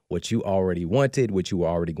affirm what you already wanted, what you were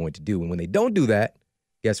already going to do. And when they don't do that,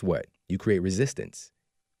 guess what? You create resistance.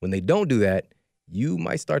 When they don't do that, you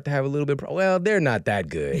might start to have a little bit, well, they're not that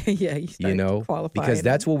good. Yeah, you know, because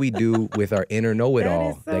that's what we do with our inner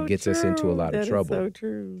know-it-all that gets us into a lot of trouble. That is so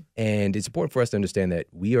true. And it's important for us to understand that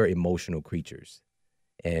we are emotional creatures.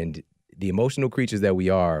 And the emotional creatures that we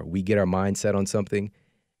are, we get our mindset on something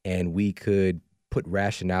and we could put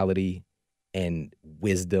rationality and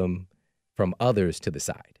wisdom from others to the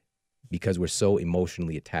side because we're so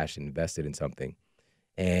emotionally attached and invested in something.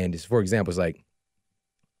 And for example, it's like,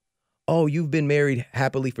 oh, you've been married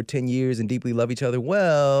happily for 10 years and deeply love each other.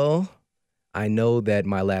 Well, I know that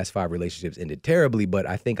my last 5 relationships ended terribly, but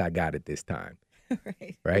I think I got it this time.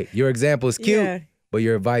 Right? Your example is cute, but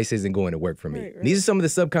your advice isn't going to work for me. Right. These are some of the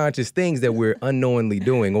subconscious things that we're unknowingly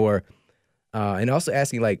doing, or and also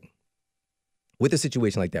asking, like, with a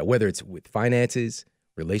situation like that, whether it's with finances,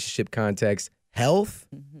 relationship context, health,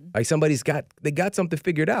 like somebody's got something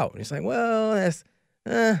figured out. And it's like, well, that's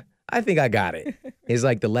I think I got it. It's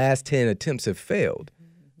like the last 10 attempts have failed.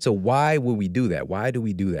 So why would we do that? Why do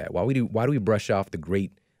we do that? Why do we brush off the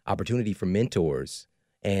great opportunity for mentors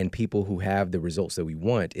and people who have the results that we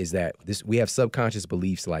want? Is that we have subconscious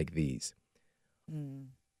beliefs like these.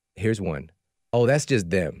 Here's one. Oh, that's just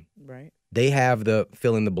them. Right. They have the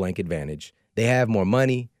fill in the blank advantage. They have more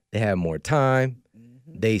money. They have more time.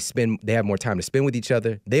 They have more time to spend with each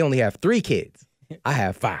other. They only have 3 kids. I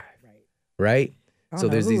have 5. Right? So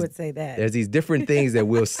who would say that? There's these different things that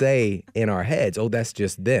we'll say in our heads. Oh, that's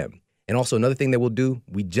just them. And also another thing that we'll do,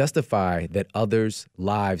 we justify that others'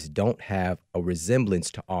 lives don't have a resemblance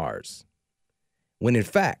to ours. When in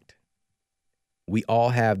fact, we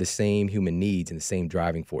all have the same human needs and the same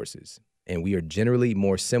driving forces. And we are generally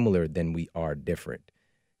more similar than we are different.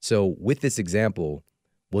 So with this example,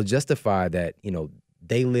 we'll justify that, you know,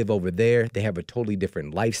 they live over there. They have a totally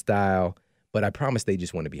different lifestyle, but I promise they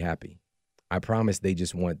just want to be happy. I promise they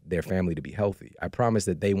just want their family to be healthy. I promise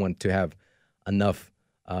that they want to have enough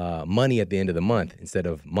money at the end of the month instead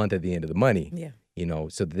of month at the end of the money, you know,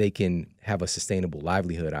 so that they can have a sustainable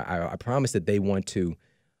livelihood. I promise that they want to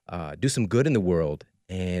do some good in the world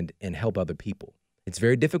and help other people. It's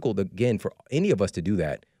very difficult, again, for any of us to do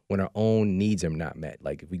that when our own needs are not met.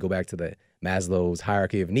 Like if we go back to the Maslow's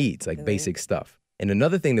hierarchy of needs, like basic stuff. And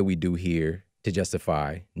another thing that we do here to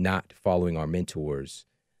justify not following our mentors'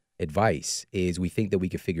 advice is we think that we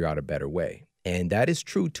can figure out a better way. And that is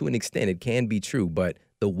true to an extent. It can be true, but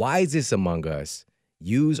the wisest among us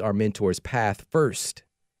use our mentor's path first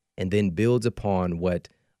and then builds upon what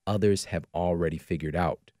others have already figured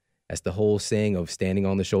out. That's the whole saying of standing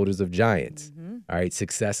on the shoulders of giants. All right,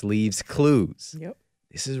 success leaves clues.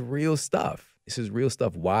 This is real stuff. This is real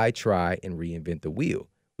stuff. Why try and reinvent the wheel?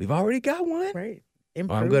 We've already got one. Right.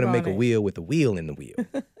 Or I'm going to make a wheel with a wheel in the wheel.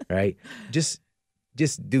 Right? Just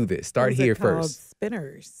do this. Start here first.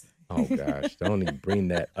 Spinners. Oh gosh, don't even bring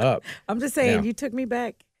that up. I'm just saying, you took me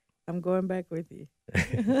back. I'm going back with you.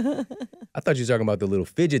 I thought you were talking about the little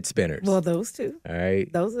fidget spinners. Well, those two. All right.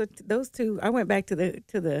 Those two. I went back to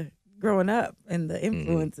the growing up and the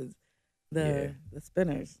influences. The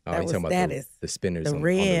spinners. Oh, that was talking status. about the spinners the on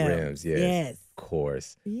rims. The rims. Yes. Of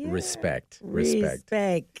course. Yeah. Respect.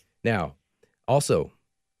 Now, also,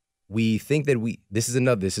 we think that this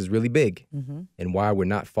is really big. And why we're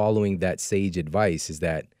not following that sage advice is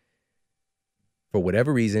that for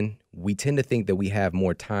whatever reason, we tend to think that we have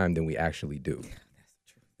more time than we actually do. That's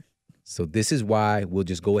true. So this is why we'll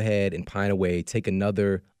just go ahead and pine away, take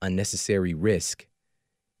another unnecessary risk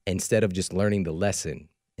instead of just learning the lesson,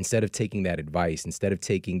 instead of taking that advice, instead of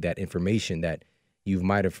taking that information that you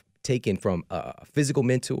might have taken from a physical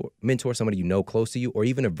mentor, somebody you know close to you, or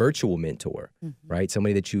even a virtual mentor, right?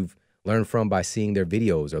 Somebody that you've learned from by seeing their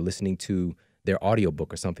videos or listening to their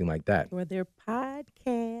audiobook or something like that. Or their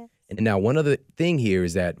podcast. And now one other thing here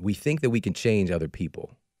is that we think that we can change other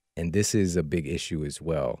people. And this is a big issue as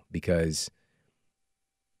well, because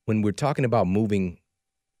when we're talking about moving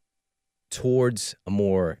towards a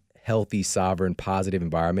more healthy, sovereign, positive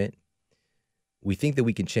environment, we think that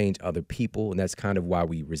we can change other people. And that's kind of why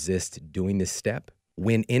we resist doing this step.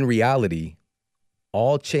 When in reality,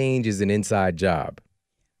 all change is an inside job.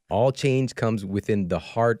 All change comes within the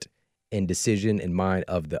heart and decision and mind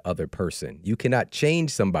of the other person. You cannot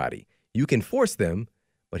change somebody. You can force them,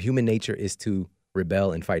 but human nature is to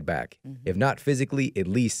rebel, and fight back. Mm-hmm. If not physically, at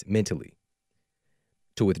least mentally,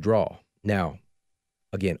 to withdraw. Now,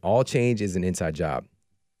 again, all change is an inside job.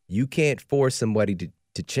 You can't force somebody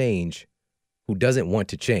to change who doesn't want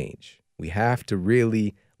to change. We have to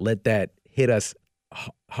really let that hit us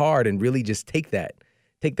hard and really just take that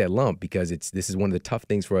lump, because this is one of the tough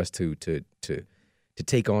things for us to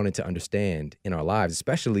take on and to understand in our lives,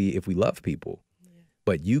 especially if we love people. Yeah.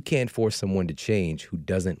 But you can't force someone to change who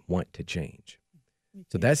doesn't want to change.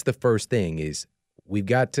 So that's the first thing, is we've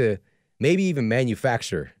got to maybe even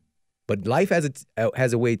manufacture, but life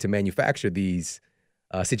has a way to manufacture these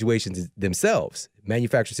situations themselves,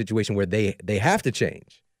 manufacture a situation where they have to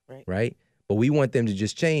change, right? But we want them to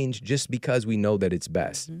just change just because we know that it's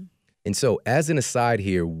best. Mm-hmm. And so as an aside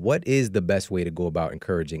here, what is the best way to go about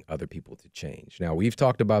encouraging other people to change? Now, we've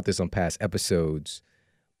talked about this on past episodes,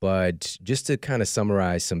 but just to kind of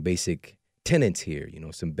summarize some basic tenets here,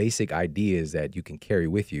 some basic ideas that you can carry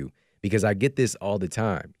with you, because I get this all the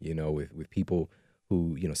time, with people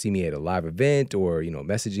who, see me at a live event or,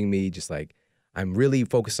 messaging me, just like, I'm really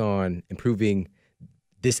focused on improving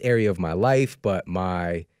this area of my life, but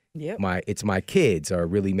my kids are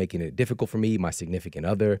really making it difficult for me, my significant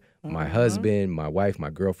other, my husband, my wife, my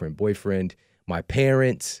girlfriend, boyfriend, my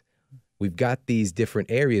parents. We've got these different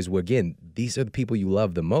areas where, again, these are the people you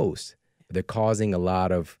love the most. They're causing a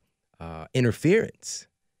lot of interference,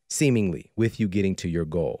 seemingly, with you getting to your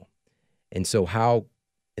goal. And so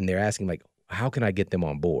and they're asking, like, how can I get them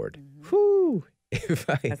on board? Mm-hmm. Whew.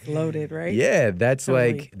 That's loaded, right? Yeah, that's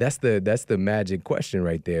totally. that's the magic question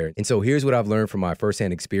right there. And so here's what I've learned from my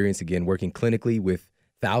firsthand experience, again, working clinically with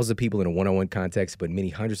thousands of people in a one-on-one context, but many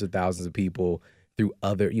hundreds of thousands of people through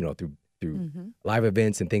other, through live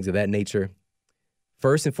events and things of that nature.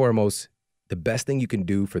 First and foremost, the best thing you can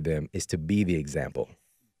do for them is to be the example.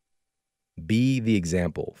 Be the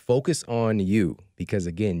example. Focus on you, because,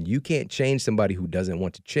 again, you can't change somebody who doesn't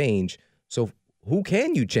want to change. So who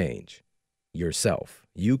can you change? Yourself.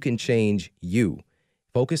 You can change you.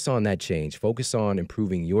 Focus on that change. Focus on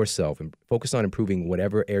improving yourself, and focus on improving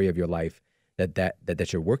whatever area of your life that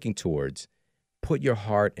you're working towards. Put your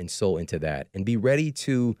heart and soul into that, and be ready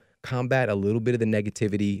to combat a little bit of the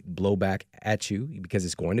negativity blowback at you, because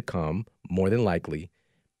it's going to come more than likely.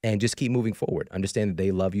 And just keep moving forward. Understand that they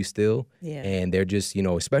love you still. Yeah. And they're just,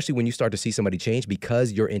 especially when you start to see somebody change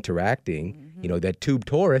because you're interacting, that tube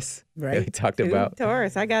Taurus that we talked about.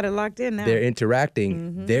 Taurus, I got it locked in now. They're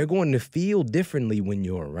interacting. They're going to feel differently when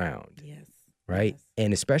you're around. Yes. Right? Yes.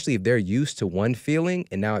 And especially if they're used to one feeling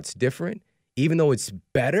and now it's different, even though it's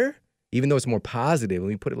better, even though it's more positive, let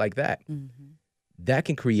me put it like that, that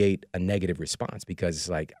can create a negative response, because it's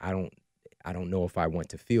like, I don't know if I want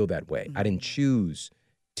to feel that way. I didn't choose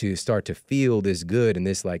to start to feel this good and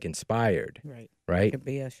this, like, inspired. Right? It could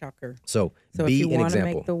be a shocker. So be if you an want to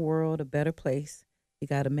example. make the world a better place, you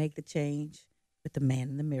got to make the change with the man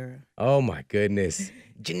in the mirror. Oh, my goodness.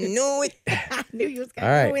 You knew it. I knew you was going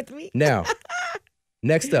to go with me. Now,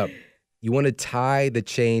 next up, you want to tie the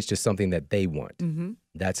change to something that they want.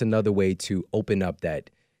 That's another way to open up that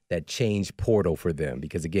change portal for them,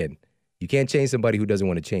 because, again, you can't change somebody who doesn't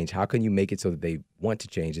want to change. How can you make it so that they want to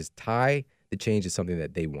change? Is tie the change is something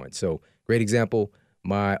that they want. So, great example,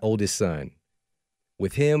 my oldest son.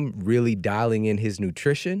 With him really dialing in his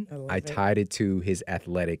nutrition, I tied it to his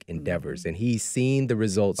athletic endeavors. And he's seen the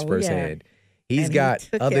results firsthand. He's got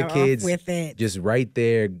other kids just right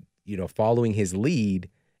there, following his lead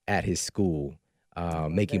at his school,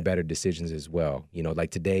 making better decisions as well.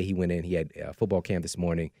 Like today he went in, he had a football camp this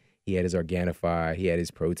morning. He had his Organifi, he had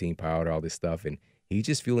his protein powder, all this stuff. And he's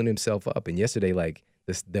just fueling himself up. And yesterday, like,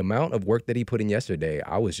 the amount of work that he put in yesterday,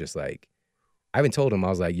 I was just like, I even told him, I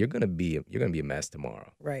was like, you're gonna be a mess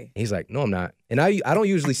tomorrow. Right. And he's like, no, I'm not. And I don't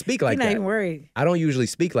usually speak like that. You're not even worried. I don't usually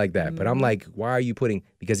speak like that. But I'm like, why are you putting,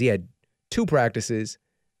 because he had 2 practices,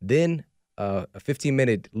 then a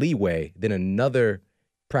 15-minute leeway, then another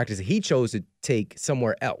practice he chose to take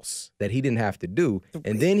somewhere else that he didn't have to do.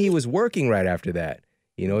 And then he was working right after that.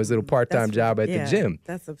 His little part-time job at the gym.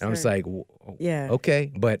 That's absurd. And I was like,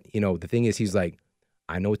 okay. But, the thing is, he's like,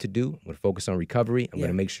 I know what to do. I'm going to focus on recovery. I'm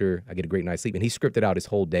going to make sure I get a great night's sleep. And he scripted out his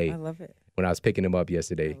whole day. I love it. When I was picking him up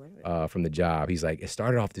yesterday from the job, he's like, it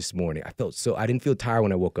started off this morning. I didn't feel tired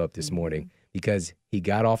when I woke up this morning, because he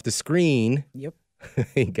got off the screen. Yep.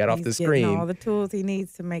 He got off the screen. Getting all the tools he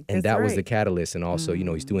needs to make this and that was the catalyst. And also,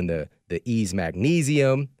 he's doing the Ease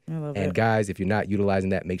Magnesium. I love and it. Guys, if you're not utilizing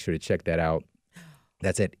that, make sure to check that out.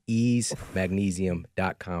 That's at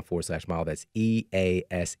easemagnesium.com/model. That's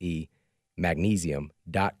EASE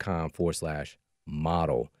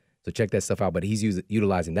magnesium.com/model. So check that stuff out. But he's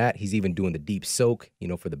utilizing that. He's even doing the deep soak,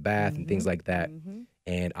 for the bath and things like that.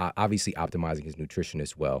 And obviously optimizing his nutrition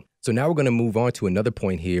as well. So now we're going to move on to another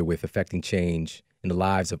point here with affecting change in the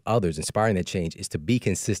lives of others, inspiring that change, is to be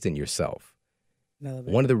consistent yourself.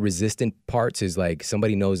 One of the resistant parts is like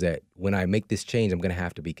somebody knows that when I make this change, I'm going to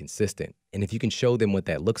have to be consistent. And if you can show them what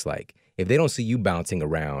that looks like, if they don't see you bouncing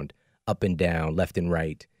around up and down, left and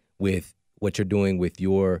right with what you're doing with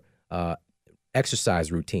your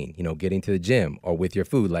exercise routine, getting to the gym, or with your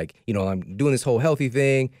food, like, I'm doing this whole healthy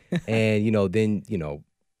thing. And, then,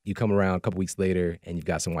 you come around a couple weeks later and you've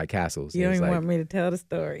got some White Castles. You don't even want me to tell the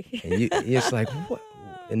story. And you're just like, what?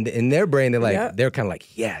 In their brain, they're like, they're kind of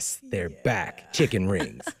like, yes, they're back, chicken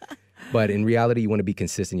rings. But in reality, you want to be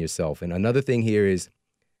consistent yourself. And another thing here is,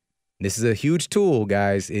 this is a huge tool,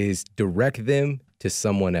 guys, is direct them to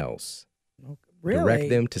someone else. Really? Direct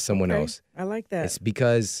them to someone else. I like that. It's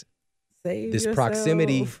because Save this yourself.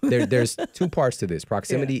 proximity, there's two parts to this.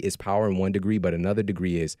 Proximity is power in one degree, but another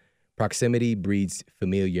degree is proximity breeds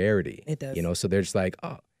familiarity. It does. So they're just like,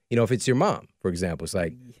 oh, if it's your mom, for example, it's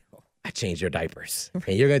like, I changed your diapers,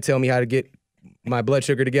 and you're going to tell me how to get my blood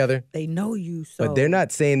sugar together? They know you so. But they're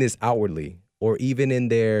not saying this outwardly or even in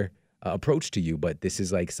their approach to you, but this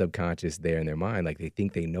is like subconscious there in their mind. Like, they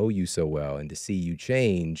think they know you so well, and to see you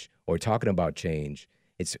change or talking about change,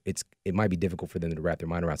 it might be difficult for them to wrap their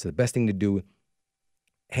mind around. So the best thing to do,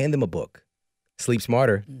 hand them a book. Sleep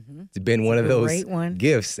Smarter. It's been one of those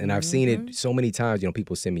gifts, and I've seen it so many times.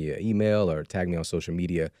 People send me an email or tag me on social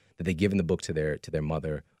media that they've given the book to their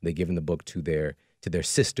mother. They've given the book to their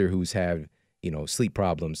sister who's had sleep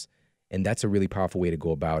problems, and that's a really powerful way to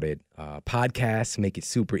go about it. Podcasts make it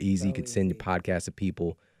super easy. You can send your podcast to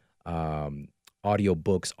people. Audio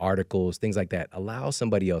books, articles, things like that. Allow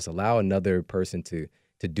somebody else, allow another person to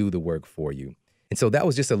do the work for you. And so that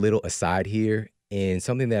was just a little aside here, and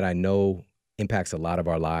something that I know impacts a lot of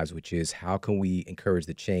our lives, which is how can we encourage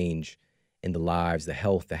the change in the lives, the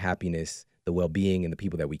health, the happiness, the well-being, and the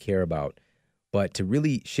people that we care about. But to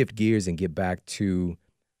really shift gears and get back to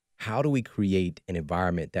how do we create an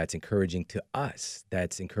environment that's encouraging to us,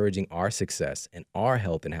 that's encouraging our success and our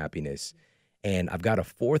health and happiness. And I've got a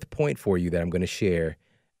fourth point for you that I'm going to share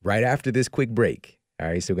right after this quick break. All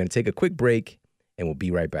right, so we're going to take a quick break and we'll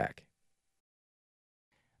be right back.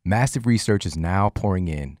 Massive research is now pouring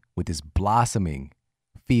in with this blossoming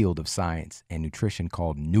field of science and nutrition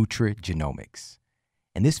called nutrigenomics.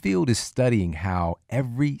 And this field is studying how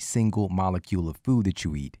every single molecule of food that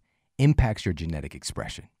you eat impacts your genetic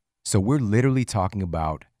expression. So we're literally talking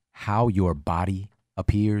about how your body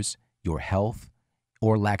appears, your health,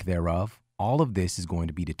 or lack thereof. All of this is going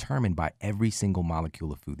to be determined by every single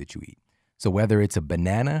molecule of food that you eat. So whether it's a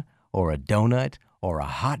banana or a donut or a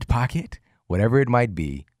Hot Pocket, whatever it might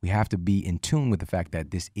be, we have to be in tune with the fact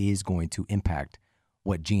that this is going to impact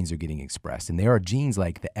what genes are getting expressed. And there are genes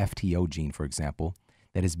like the FTO gene, for example,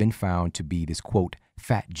 that has been found to be this, quote,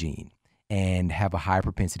 fat gene and have a high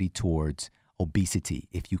propensity towards obesity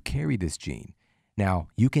if you carry this gene. Now,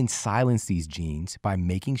 you can silence these genes by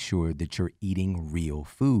making sure that you're eating real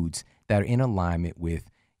foods that are in alignment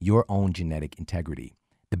with your own genetic integrity.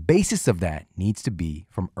 The basis of that needs to be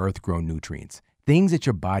from earth-grown nutrients, things that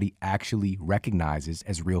your body actually recognizes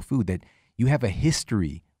as real food, that you have a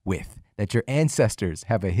history with, that your ancestors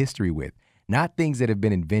have a history with, not things that have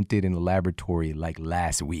been invented in a laboratory like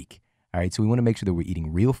last week. All right, so we want to make sure that we're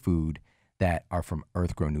eating real food that are from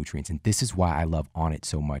earth-grown nutrients. And this is why I love Onnit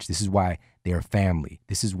so much. This is why they're family.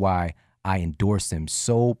 This is why I endorse them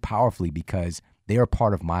so powerfully, because they are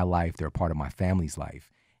part of my life. They're a part of my family's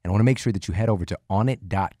life. And I want to make sure that you head over to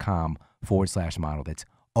onnit.com/model. That's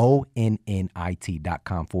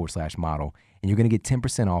ONNIT.com/model. And you're going to get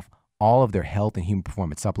 10% off all of their health and human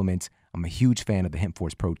performance supplements. I'm a huge fan of the Hemp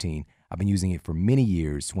Force protein. I've been using it for many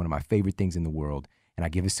years. It's one of my favorite things in the world. And I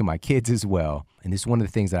give this to my kids as well. And this is one of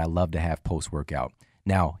the things that I love to have post-workout.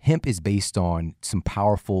 Now, hemp is based on some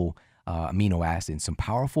powerful amino acids, some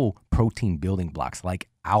powerful protein building blocks like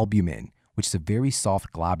albumin, which is a very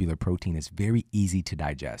soft globular protein that's very easy to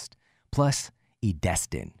digest, plus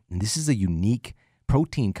edestin. And this is a unique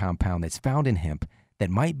protein compound that's found in hemp that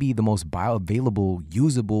might be the most bioavailable,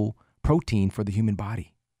 usable protein for the human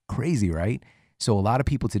body. Crazy, right? So a lot of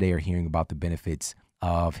people today are hearing about the benefits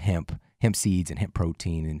of hemp seeds and hemp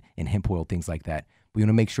protein and hemp oil, things like that. We want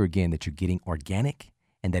to make sure, again, that you're getting organic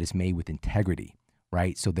and that it's made with integrity,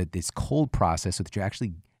 right? So that this cold process, so that you're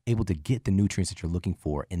actually able to get the nutrients that you're looking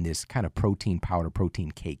for in this kind of protein powder,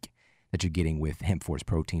 protein cake that you're getting with Hemp Force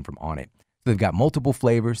protein from Onnit. So they've got multiple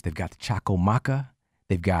flavors. They've got the Choco Maca.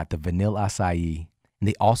 They've got the Vanilla Acai. And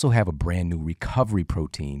they also have a brand new recovery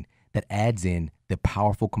protein that adds in the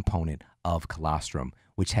powerful component of colostrum,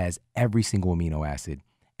 which has every single amino acid,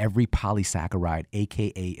 every polysaccharide,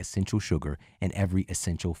 aka essential sugar, and every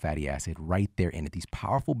essential fatty acid right there in it. These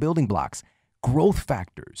powerful building blocks, growth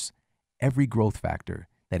factors. Every growth factor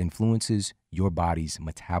that influences your body's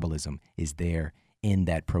metabolism is there in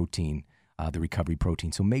that protein, the recovery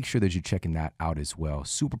protein. So make sure that you're checking that out as well.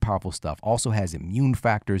 Super powerful stuff. Also has immune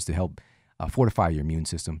factors to help fortify your immune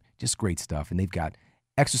system. Just great stuff. And they've got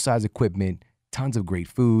exercise equipment, tons of great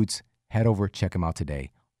foods. Head over, check them out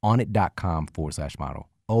today. Onnit.com/model.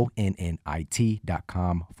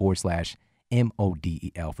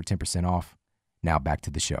 ONNIT.com/MODEL for 10% off. Now back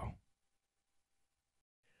to the show.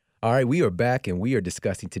 All right, we are back and we are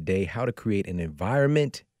discussing today how to create an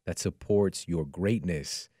environment that supports your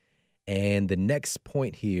greatness. And the next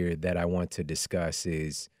point here that I want to discuss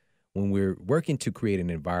is when we're working to create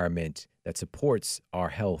an environment that supports our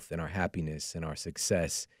health and our happiness and our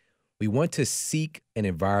success, we want to seek an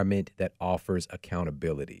environment that offers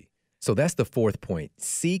accountability. So that's the fourth point.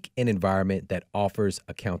 Seek an environment that offers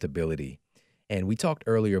accountability. And we talked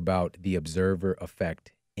earlier about the observer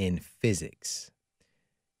effect in physics.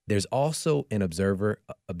 There's also an observer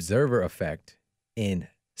effect in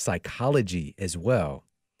psychology as well,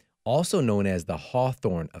 also known as the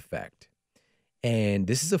Hawthorne effect. And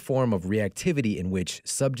this is a form of reactivity in which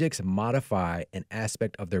subjects modify an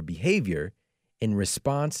aspect of their behavior in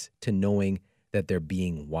response to knowing that they're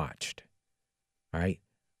being watched. All right.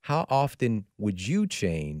 How often would you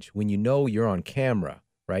change when you know you're on camera,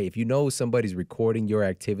 right? If you know somebody's recording your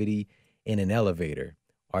activity in an elevator,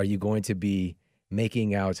 are you going to be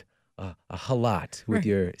making out a halot with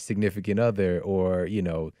your significant other or,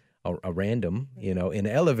 a random, in an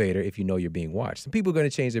elevator if you know you're being watched? Some people are going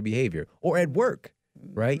to change their behavior. Or at work,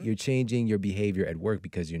 right? You're changing your behavior at work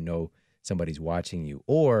because you know somebody's watching you.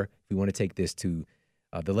 Or if we want to take this to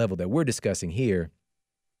the level that we're discussing here,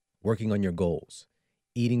 working on your goals,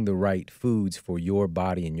 eating the right foods for your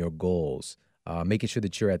body and your goals, making sure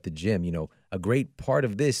that you're at the gym. A great part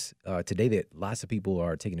of this today that lots of people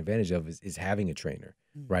are taking advantage of is having a trainer,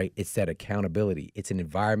 right? It's that accountability. It's an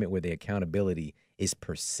environment where the accountability is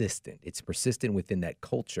persistent. It's persistent within that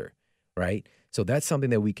culture, right? So that's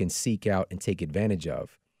something that we can seek out and take advantage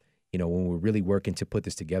of, when we're really working to put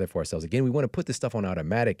this together for ourselves. Again, we want to put this stuff on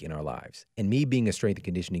automatic in our lives. And me being a strength and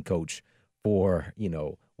conditioning coach for,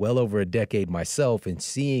 well over a decade myself, and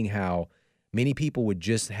seeing how many people would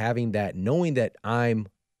just having that, knowing that I'm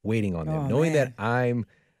waiting on them, knowing that I'm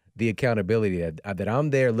the accountability, that I'm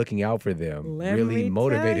there looking out for them, really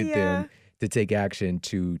motivated them to take action,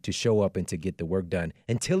 to show up and to get the work done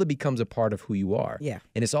until it becomes a part of who you are. Yeah.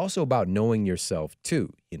 And it's also about knowing yourself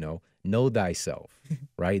too, know thyself,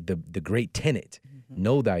 right? The great tenet,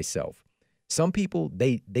 know thyself. Some people,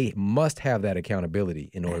 they must have that accountability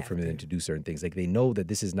in order for them to do certain things. Like they know that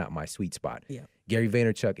this is not my sweet spot. Yeah. Gary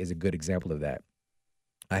Vaynerchuk is a good example of that.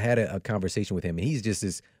 I had a conversation with him, and he's just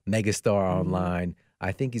this megastar online.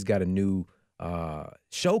 I think he's got a new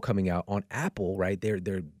show coming out on Apple, right? They're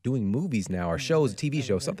doing movies now, or shows, TV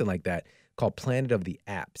shows, something like that, called Planet of the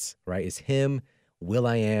Apps, right? It's him,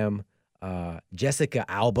 Will.i.am, Jessica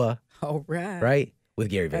Alba, right? With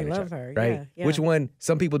Gary Vaynerchuk, I love her. Right? Yeah. Which one?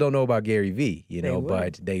 Some people don't know about Gary V,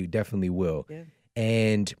 but they definitely will. Yeah.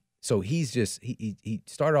 And so he's just he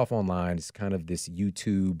started off online. It's kind of this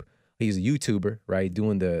YouTube. He's a YouTuber, right?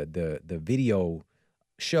 Doing the video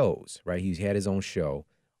shows, right? He had his own show,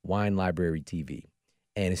 Wine Library TV,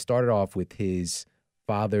 and it started off with his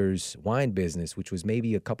father's wine business, which was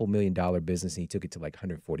maybe a couple $1 million business, and he took it to like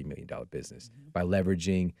 $140 million business by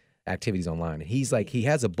leveraging activities online. And he's like, he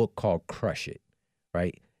has a book called Crush It.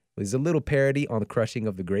 Right? There's a little parody on the crushing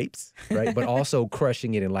of the grapes, right? But also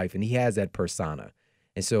crushing it in life. And he has that persona.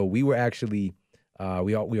 And so we were actually,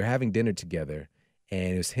 we were having dinner together,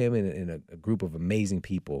 and it was him and a group of amazing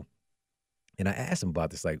people. And I asked him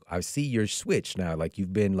about this, like, I see your switch now. Like,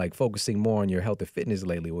 you've been like focusing more on your health and fitness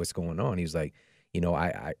lately. What's going on? He was like,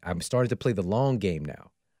 I'm starting to play the long game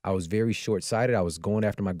now. I was very short-sighted. I was going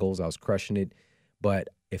after my goals. I was crushing it. But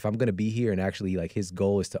if I'm going to be here, and actually, like, his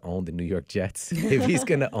goal is to own the New York Jets, if he's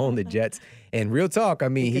going to own the Jets, and real talk, I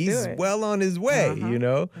mean, he's well on his way,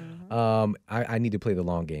 I need to play the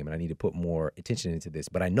long game, and I need to put more attention into this.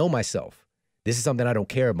 But I know myself. This is something I don't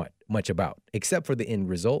care much about, except for the end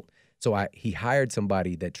result. So he hired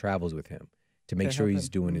somebody that travels with him to make sure he's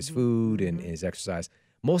doing his food and his exercise.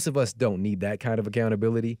 Most of us don't need that kind of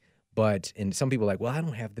accountability, and some people are like, well, I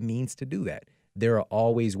don't have the means to do that. There are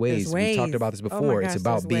always ways. We talked about this before. It's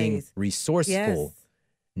about being resourceful,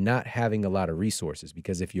 not having a lot of resources.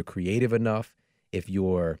 Because if you're creative enough, if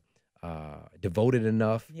you're devoted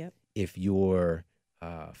enough, if you're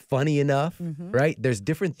funny enough, right? There's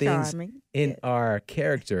different things Charming. in our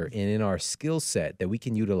character and in our skill set that we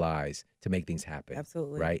can utilize to make things happen.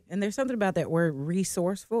 Absolutely. Right? And there's something about that word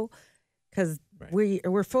resourceful, because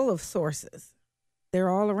we're full of sources. They're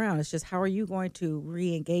all around. It's just, how are you going to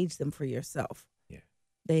re-engage them for yourself? Yeah.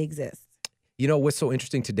 They exist. You know, what's so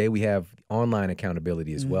interesting today, we have online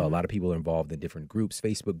accountability as well. A lot of people are involved in different groups,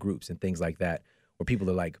 Facebook groups and things like that, where people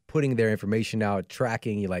are like putting their information out,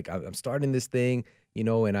 tracking. You're like, I'm starting this thing, you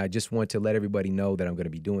know, and I just want to let everybody know that I'm going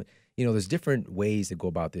to be doing, you know, there's different ways to go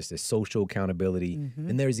about this. There's social accountability,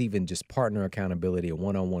 and there's even just partner accountability, a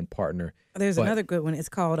one-on-one partner. There's another good one. It's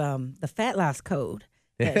called the Fat Loss Code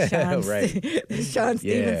that Shawn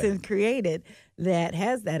Stevenson created, that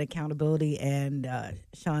has that accountability. And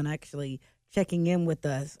Shawn actually checking in with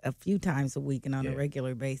us a few times a week and on a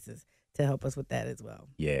regular basis to help us with that as well.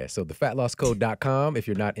 Yeah, so thefatlosscode.com. If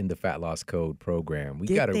you're not in the Fat Loss Code program, we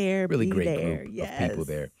got a really great group of people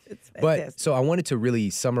there. But so I wanted to really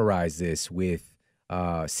summarize this with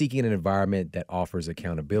seeking an environment that offers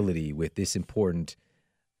accountability with this important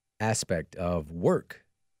aspect of work,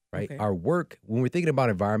 right? Okay. Our work, when we're thinking about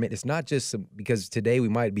environment, it's not just because today we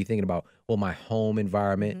might be thinking about, well, my home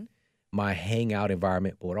environment, my hangout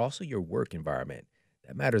environment, but also your work environment.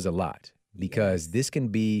 That matters a lot, because this can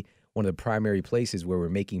be one of the primary places where we're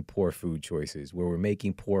making poor food choices, where we're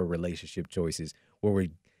making poor relationship choices, where we're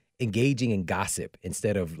engaging in gossip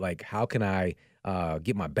instead of like, how can I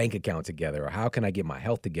get my bank account together, or how can I get my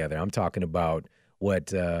health together? I'm talking about what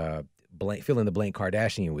fill in the blank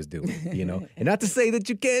Kardashian was doing, you know? And not to say that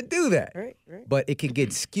you can't do that, Right. but it can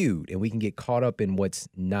get skewed, and we can get caught up in what's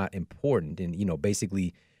not important, and, you know,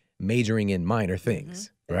 basically majoring in minor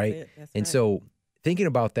things, right? And so thinking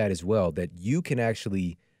about that as well, that you can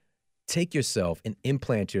actually take yourself and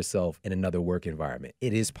implant yourself in another work environment.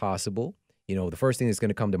 It is possible. You know, the first thing that's going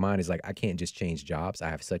to come to mind is like, I can't just change jobs. I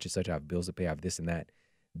have such and such, I have bills to pay, I have this and that.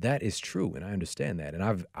 That is true, and I understand that. And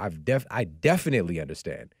I definitely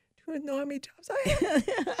understand. Do you know how many jobs I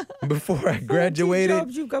had before I graduated? 14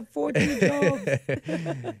 jobs, you've got 14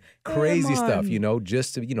 jobs. Crazy stuff, you know,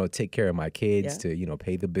 just to, you know, take care of my kids, to, you know,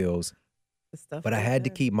 pay the bills. But I had to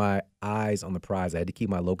keep my eyes on the prize. I had to keep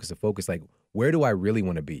my locus of focus. Like, where do I really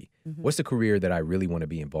want to be? What's the career that I really want to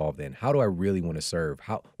be involved in? How do I really want to serve?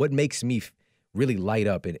 What makes me really light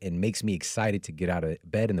up and makes me excited to get out of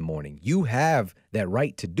bed in the morning? You have that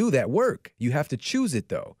right to do that work. You have to choose it,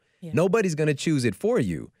 though. Nobody's going to choose it for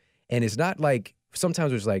you. And it's not like,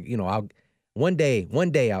 sometimes it's like, you know, someday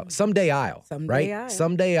I'll, right?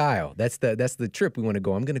 Someday I'll. That's the trip we want to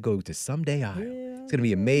go. I'm going to go to Someday I'll. It's going to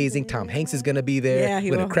be amazing. Tom Hanks is going to be there.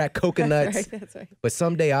 We're going to crack coconuts. That's right. But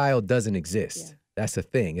Someday I'll doesn't exist. That's the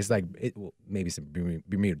thing. It's like, maybe some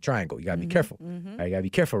Bermuda Triangle. You got to be careful. Right? You got to be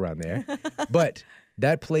careful around there. But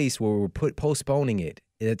that place where we're postponing it,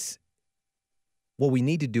 it's what we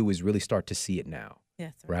need to do is really start to see it now.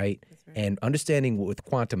 Right? That's right. And understanding with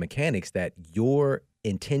quantum mechanics that your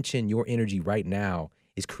intention, your energy right now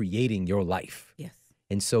is creating your life. Yes.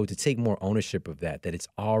 And so to take more ownership of that it's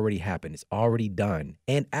already happened, it's already done,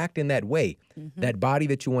 and act in that way, that body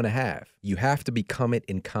that you want to have, you have to become it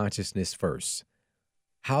in consciousness first.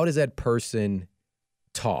 How does that person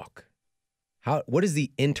talk? What is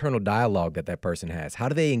the internal dialogue that person has? How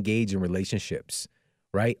do they engage in relationships,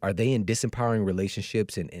 right? Are they in disempowering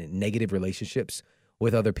relationships and negative relationships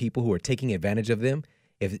with other people who are taking advantage of them?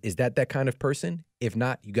 Is that kind of person? If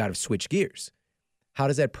not, you got to switch gears. How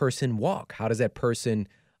does that person walk? How does that person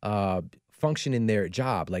function in their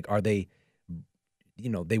job? Like, are they, you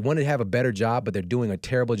know, they want to have a better job, but they're doing a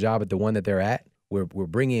terrible job at the one that they're at? We're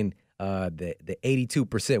bringing the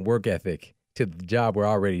 82% work ethic to the job we're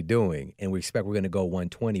already doing, and we expect we're going to go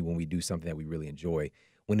 120 when we do something that we really enjoy.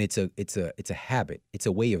 When it's a habit, it's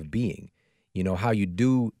a way of being. You know, how you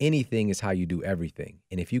do anything is how you do everything.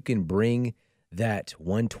 And if you can bring that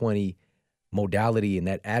 120 modality and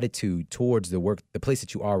that attitude towards the place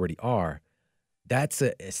that you already are, that's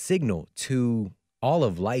a signal to all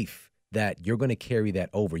of life that you're going to carry that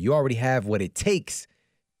over. You already have what it takes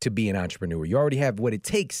to be an entrepreneur. You already have what it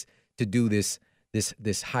takes to do this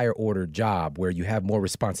higher order job where you have more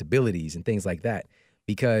responsibilities and things like that.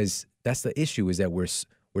 Because that's the issue, is that we're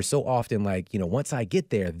so often like, you know, once I get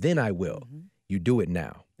there, then I will. You do it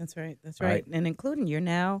now. That's right. That's right. And including your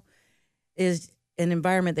now is an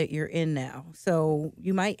environment that you're in now. So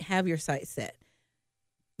you might have your sights set.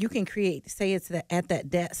 You can create, say it's at that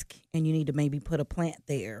desk and you need to maybe put a plant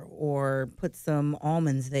there or put some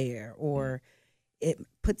almonds there, or it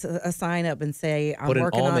puts a sign up and say, I'm working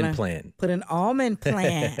on put an almond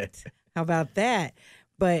plant. How about that?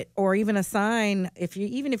 Or even a sign,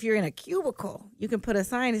 even if you're in a cubicle, you can put a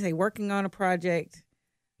sign to say, working on a project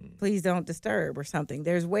please don't disturb or something.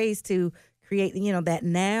 There's ways to create, that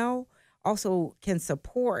now also can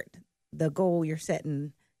support the goal you're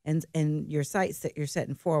setting and your sights that you're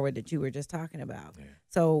setting forward that you were just talking about. Yeah.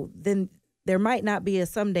 So then there might not be a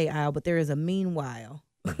someday aisle, but there is a meanwhile.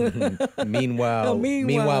 Meanwhile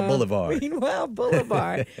Boulevard. Meanwhile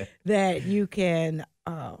Boulevard that you can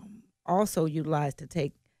also utilize to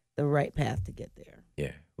take the right path to get there.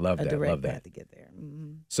 Yeah, love that. A direct Love path that. to get there.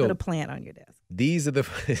 So put a plant on your desk. These are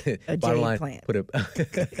the A bottom jade line. plant. Put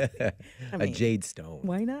a a jade stone.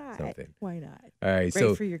 Why not? Something. Why not? All right, Great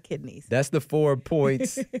so for your kidneys. that's the 4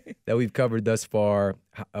 points that we've covered thus far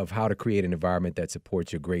of how to create an environment that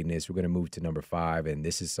supports your greatness. We're going to move to number 5, and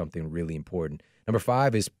this is something really important. Number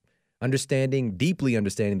 5 is deeply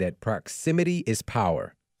understanding that proximity is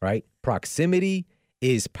power, right? Proximity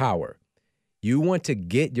is power. You want to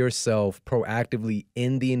get yourself proactively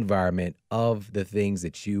in the environment of the things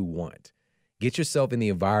that you want. Get yourself in the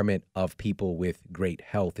environment of people with great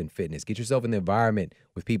health and fitness. Get yourself in the environment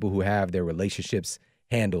with people who have their relationships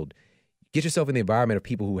handled. Get yourself in the environment of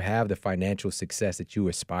people who have the financial success that you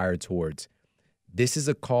aspire towards. This is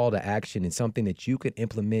a call to action and something that you can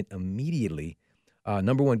implement immediately.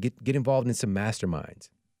 Number 1, get involved in some masterminds.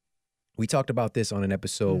 We talked about this on an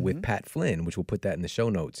episode with Pat Flynn, which we'll put that in the show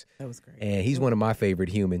notes. That was great. And he's one of my favorite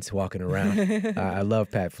humans walking around. I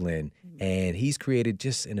love Pat Flynn. And he's created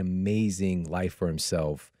just an amazing life for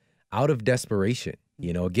himself out of desperation.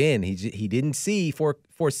 You know, again, he didn't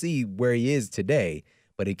foresee where he is today,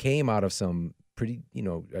 but it came out of some pretty,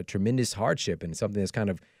 a tremendous hardship and something that's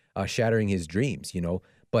kind of shattering his dreams,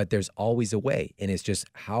 But there's always a way. And it's just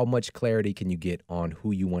how much clarity can you get on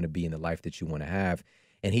who you want to be in the life that you want to have.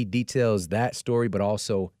 And he details that story, but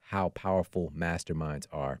also how powerful masterminds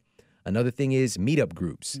are. Another thing is meetup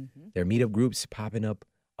groups. There are meetup groups popping up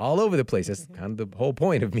all over the place. That's kind of the whole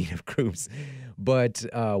point of meetup groups. But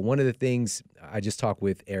one of the things, I just talked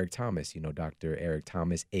with Eric Thomas, Dr. Eric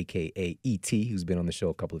Thomas, a.k.a. E.T., who's been on the show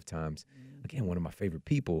a couple of times. Again, one of my favorite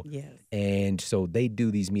people. Yes. And so they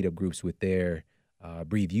do these meetup groups with their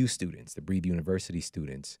Breathe U students, the Breathe University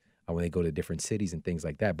students, when they go to different cities and things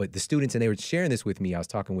like that. But the students, and they were sharing this with me, I was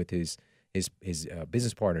talking with his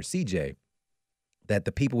business partner, CJ, that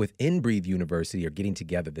the people within Breathe University are getting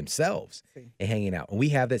together themselves and hanging out. And we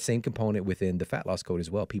have that same component within the Fat Loss Code as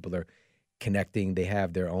well. People are connecting. They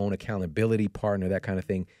have their own accountability partner, that kind of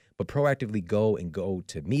thing. But proactively go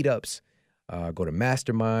to meetups, go to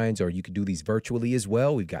masterminds, or you could do these virtually as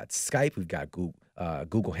well. We've got Skype. We've got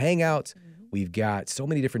Google Hangouts. We've got so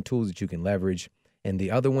many different tools that you can leverage. And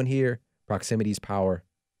the other one here, proximity is power,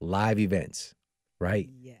 live events, right?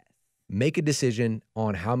 Yes. Make a decision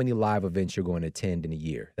on how many live events you're going to attend in a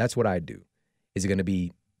year. That's what I do. Is it going to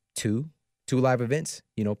be two live events?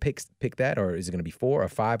 Pick that, or is it going to be 4 or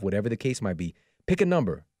 5, whatever the case might be. Pick a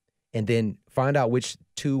number, and then find out which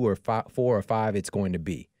 2 or 4 or 5 it's going to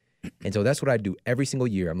be. And so that's what I do every single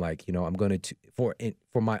year. I'm like, I'm going to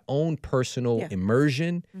for my own personal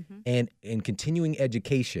immersion and continuing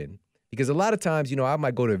education. Because a lot of times, I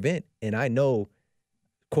might go to an event and I know,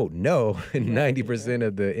 quote, no 90%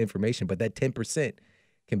 of the information, but that 10%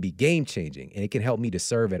 can be game changing and it can help me to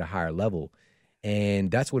serve at a higher level.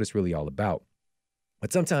 And that's what it's really all about.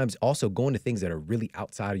 But sometimes also going to things that are really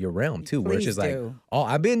outside of your realm too, where it's just like, oh,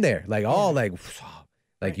 I've been there. Like,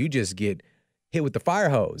 you just get hit with the fire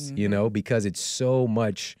hose, because it's so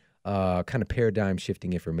much kind of paradigm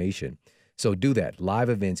shifting information. So do that. Live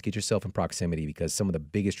events, get yourself in proximity, because some of the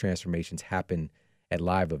biggest transformations happen at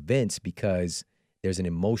live events because there's an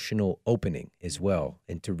emotional opening as well.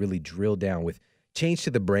 And to really drill down with change to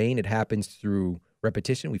the brain, it happens through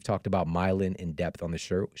repetition. We've talked about myelin in depth on the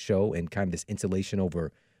show and kind of this insulation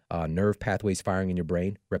over nerve pathways firing in your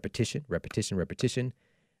brain. Repetition, repetition, repetition.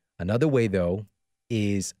 Another way, though,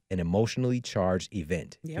 is an emotionally charged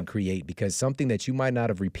event can create, because something that you might not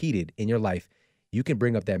have repeated in your life, you can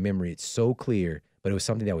bring up that memory. It's so clear, but it was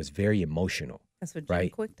something that was very emotional. That's what Jim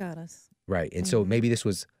Quick taught us. Right. And so maybe this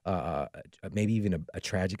was maybe even a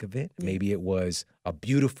tragic event. Maybe it was a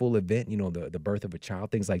beautiful event, the birth of a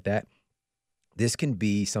child, things like that. This can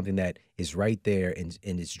be something that is right there and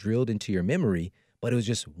it's drilled into your memory, but it was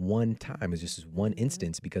just one time. It was just one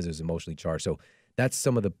instance because it was emotionally charged. So that's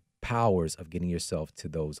some of the powers of getting yourself to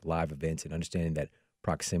those live events and understanding that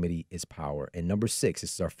proximity is power. And number 6,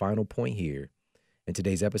 this is our final point here in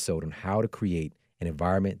today's episode on how to create an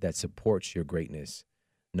environment that supports your greatness.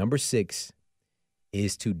 Number 6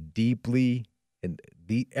 is to deeply, and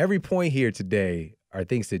every point here today are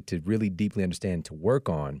things to really deeply understand, to work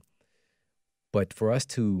on, but for us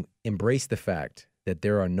to embrace the fact that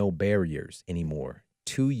there are no barriers anymore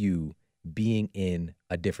to you being in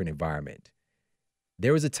a different environment.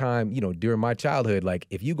 there was a time, during my childhood, like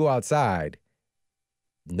if you go outside,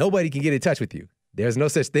 nobody can get in touch with you. There's no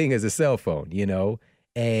such thing as a cell phone,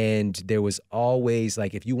 and there was always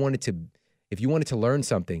like, if you wanted to learn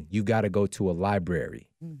something, you got to go to a library.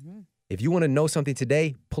 Mm-hmm. If you want to know something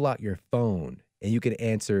today, pull out your phone and you can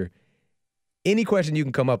answer any question you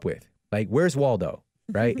can come up with. Like, where's Waldo?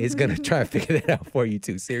 Right? It's going to try and figure that out for you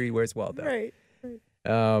too. Siri, where's Waldo? Right.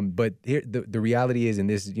 But here, the reality is, in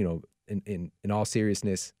this, in all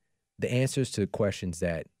seriousness, the answers to questions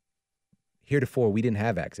that heretofore we didn't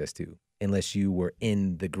have access to unless you were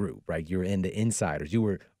in the group, right? You're in the insiders.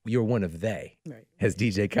 You're one of they, right, as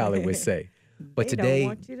DJ Khaled would say. But They don't today,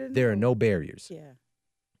 want you to there know. are no barriers. Yeah.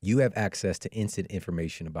 You have access to instant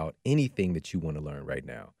information about anything that you want to learn right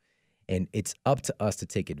now. And it's up to us to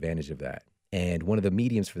take advantage of that. And one of the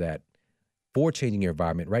mediums for that, for changing your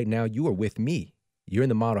environment, right now, you are with me. You're in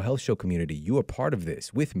the Model Health Show community. You are part of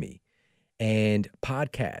this with me. And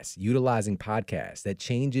podcasts, utilizing podcasts, that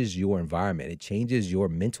changes your environment. It changes your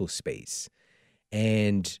mental space.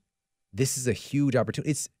 And this is a huge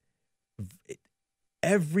opportunity.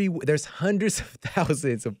 There's hundreds of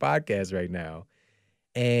thousands of podcasts right now.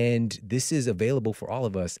 And this is available for all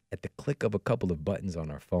of us at the click of a couple of buttons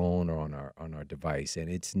on our phone or on our device. And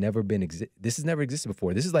this has never existed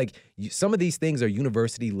before. This is like, some of these things are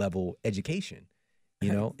university level education,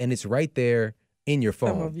 and it's right there in your phone.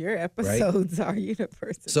 Some of your episodes are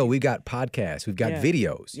university. So we've got podcasts, we've got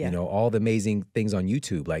videos, all the amazing things on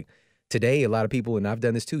YouTube. Like today, a lot of people, and I've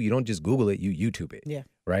done this too, you don't just Google it, you YouTube it. Yeah.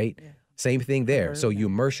 Right? Yeah. Same thing there. So you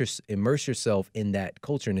immerse yourself in that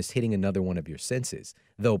culture, and it's hitting another one of your senses.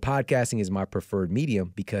 Though podcasting is my preferred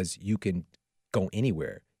medium because you can go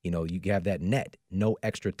anywhere. You have that net, no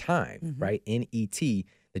extra time, right? NET,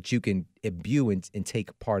 that you can imbue and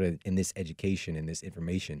take part in this education and this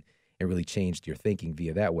information and really change your thinking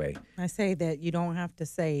via that way. I say that you don't have to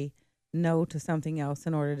say no to something else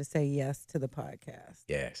in order to say yes to the podcast.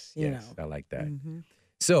 Yes, You yes, know. I like that. Mm-hmm.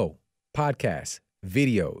 So podcasts,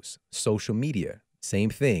 videos, social media, same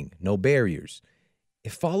thing, no barriers.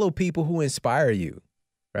 Follow people who inspire you,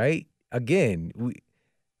 right? Again,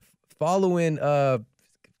 following the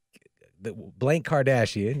blank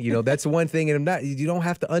Kardashian, that's one thing, and you don't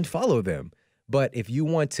have to unfollow them. But if you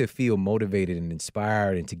want to feel motivated and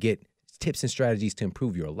inspired and to get tips and strategies to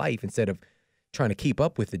improve your life instead of trying to keep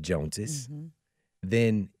up with the Joneses,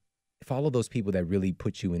 then follow those people that really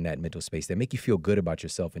put you in that mental space, that make you feel good about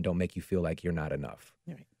yourself and don't make you feel like you're not enough,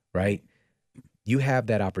 right? You have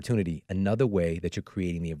that opportunity. Another way that you're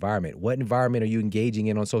creating the environment. What environment are you engaging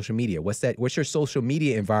in on social media? What's your social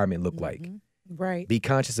media environment look like? Right. Be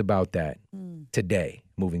conscious about that today,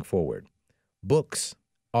 moving forward. Books,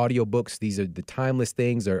 audio books, these are the timeless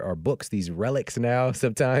things, are books, these relics now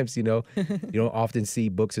sometimes, you don't often see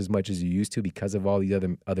books as much as you used to because of all these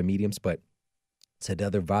other mediums, but it's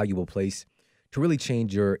another valuable place to really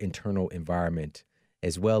change your internal environment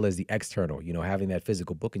as well as the external. Having that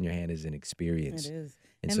physical book in your hand is an experience. It is.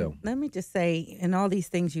 And so let me just say, in all these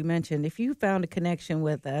things you mentioned, if you found a connection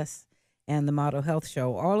with us and the Model Health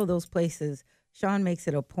Show, all of those places, Shawn makes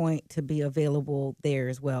it a point to be available there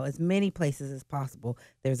as well, as many places as possible.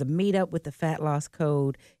 There's a meetup with the Fat Loss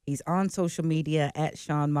Code. He's on social media at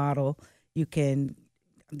Shawn Model. You've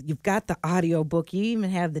got the audio book. You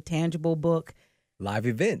even have the tangible book. Live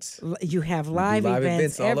events. You have live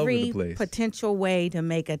events all over the every place. Potential way to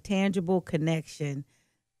make a tangible connection.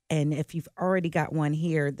 And if you've already got one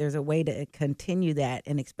here, there's a way to continue that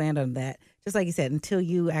and expand on that. Just like you said, until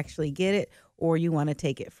you actually get it or you want to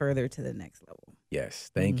take it further to the next level.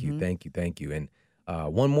 Yes. Thank you. And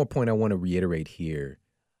one more point I want to reiterate here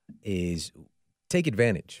is take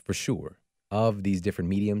advantage, for sure, of these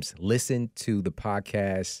different mediums. Listen to the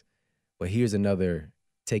podcast. But here's another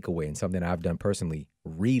takeaway and something I've done personally: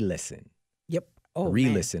 re-listen. Yep. Oh,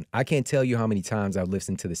 re-listen. Man. I can't tell you how many times I've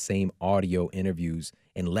listened to the same audio interviews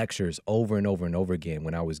and lectures over and over and over again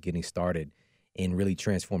when I was getting started in really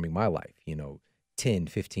transforming my life. 10,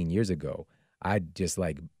 15 years ago, I just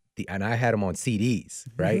and I had them on CDs,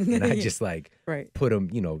 right? And I just put them,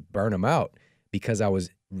 burn them out, because I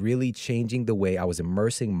was really changing the way I was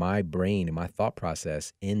immersing my brain and my thought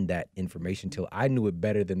process in that information till I knew it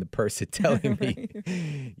better than the person telling me,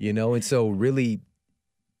 and so really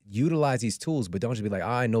utilize these tools, but don't just be like,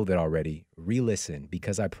 I know that already. Re-listen,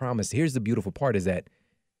 because I promise, here's the beautiful part, is that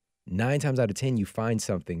 9 times out of 10, you find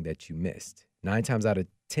something that you missed. 9 times out of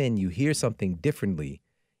 10, you hear something differently,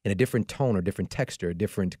 in a different tone or different texture, a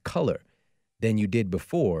different color than you did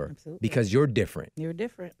before. Absolutely. Because you're different. You're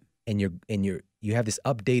different. And you have this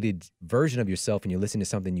updated version of yourself, and you're listening to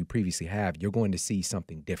something you previously have, you're going to see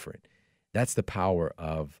something different. That's the power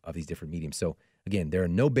of these different mediums. So again, there are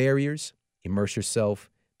no barriers. Immerse yourself.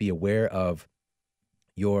 Be aware of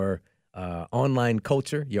your online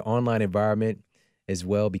culture, your online environment as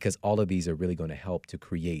well, because all of these are really going to help to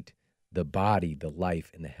create the body, the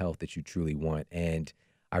life, and the health that you truly want. And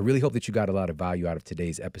I really hope that you got a lot of value out of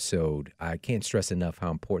today's episode. I can't stress enough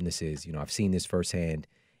how important this is. You know, I've seen this firsthand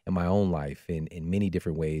in my own life in many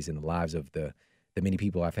different ways, in the lives of the many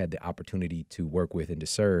people I've had the opportunity to work with and to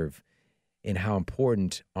serve, and how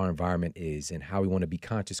important our environment is and how we want to be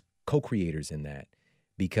conscious co-creators in that.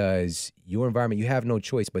 Because your environment, you have no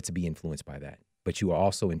choice but to be influenced by that. But you are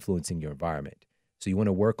also influencing your environment. So you want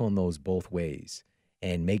to work on those both ways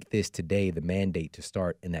and make this today the mandate to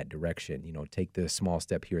start in that direction. You know, take the small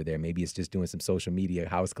step here or there. Maybe it's just doing some social media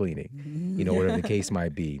house cleaning, you know, whatever the case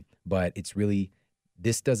might be. But it's really,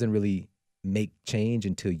 this doesn't really make change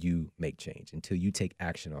until you make change, until you take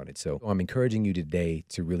action on it. So I'm encouraging you today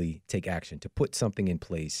to really take action, to put something in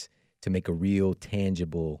place to make a real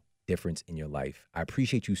tangible difference in your life. I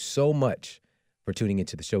appreciate you so much for tuning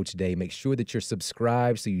into the show today. Make sure that you're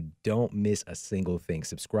subscribed so you don't miss a single thing.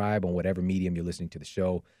 Subscribe on whatever medium you're listening to the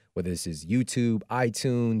show, whether this is YouTube,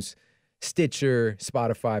 iTunes, Stitcher,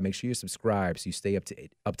 Spotify. Make sure you're subscribed so you stay up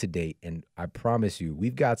to date. And I promise you,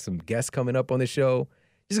 we've got some guests coming up on the show.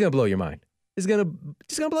 It's gonna blow your mind. It's gonna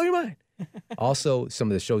blow your mind. Also, some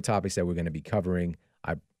of the show topics that we're gonna be covering.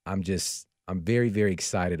 I'm very, very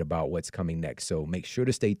excited about what's coming next. So make sure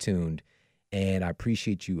to stay tuned. And I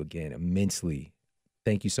appreciate you again immensely.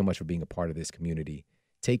 Thank you so much for being a part of this community.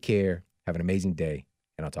 Take care. Have an amazing day.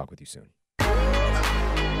 And I'll talk with you soon.